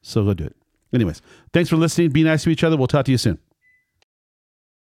 So go do it. Anyways, thanks for listening. Be nice to each other. We'll talk to you soon.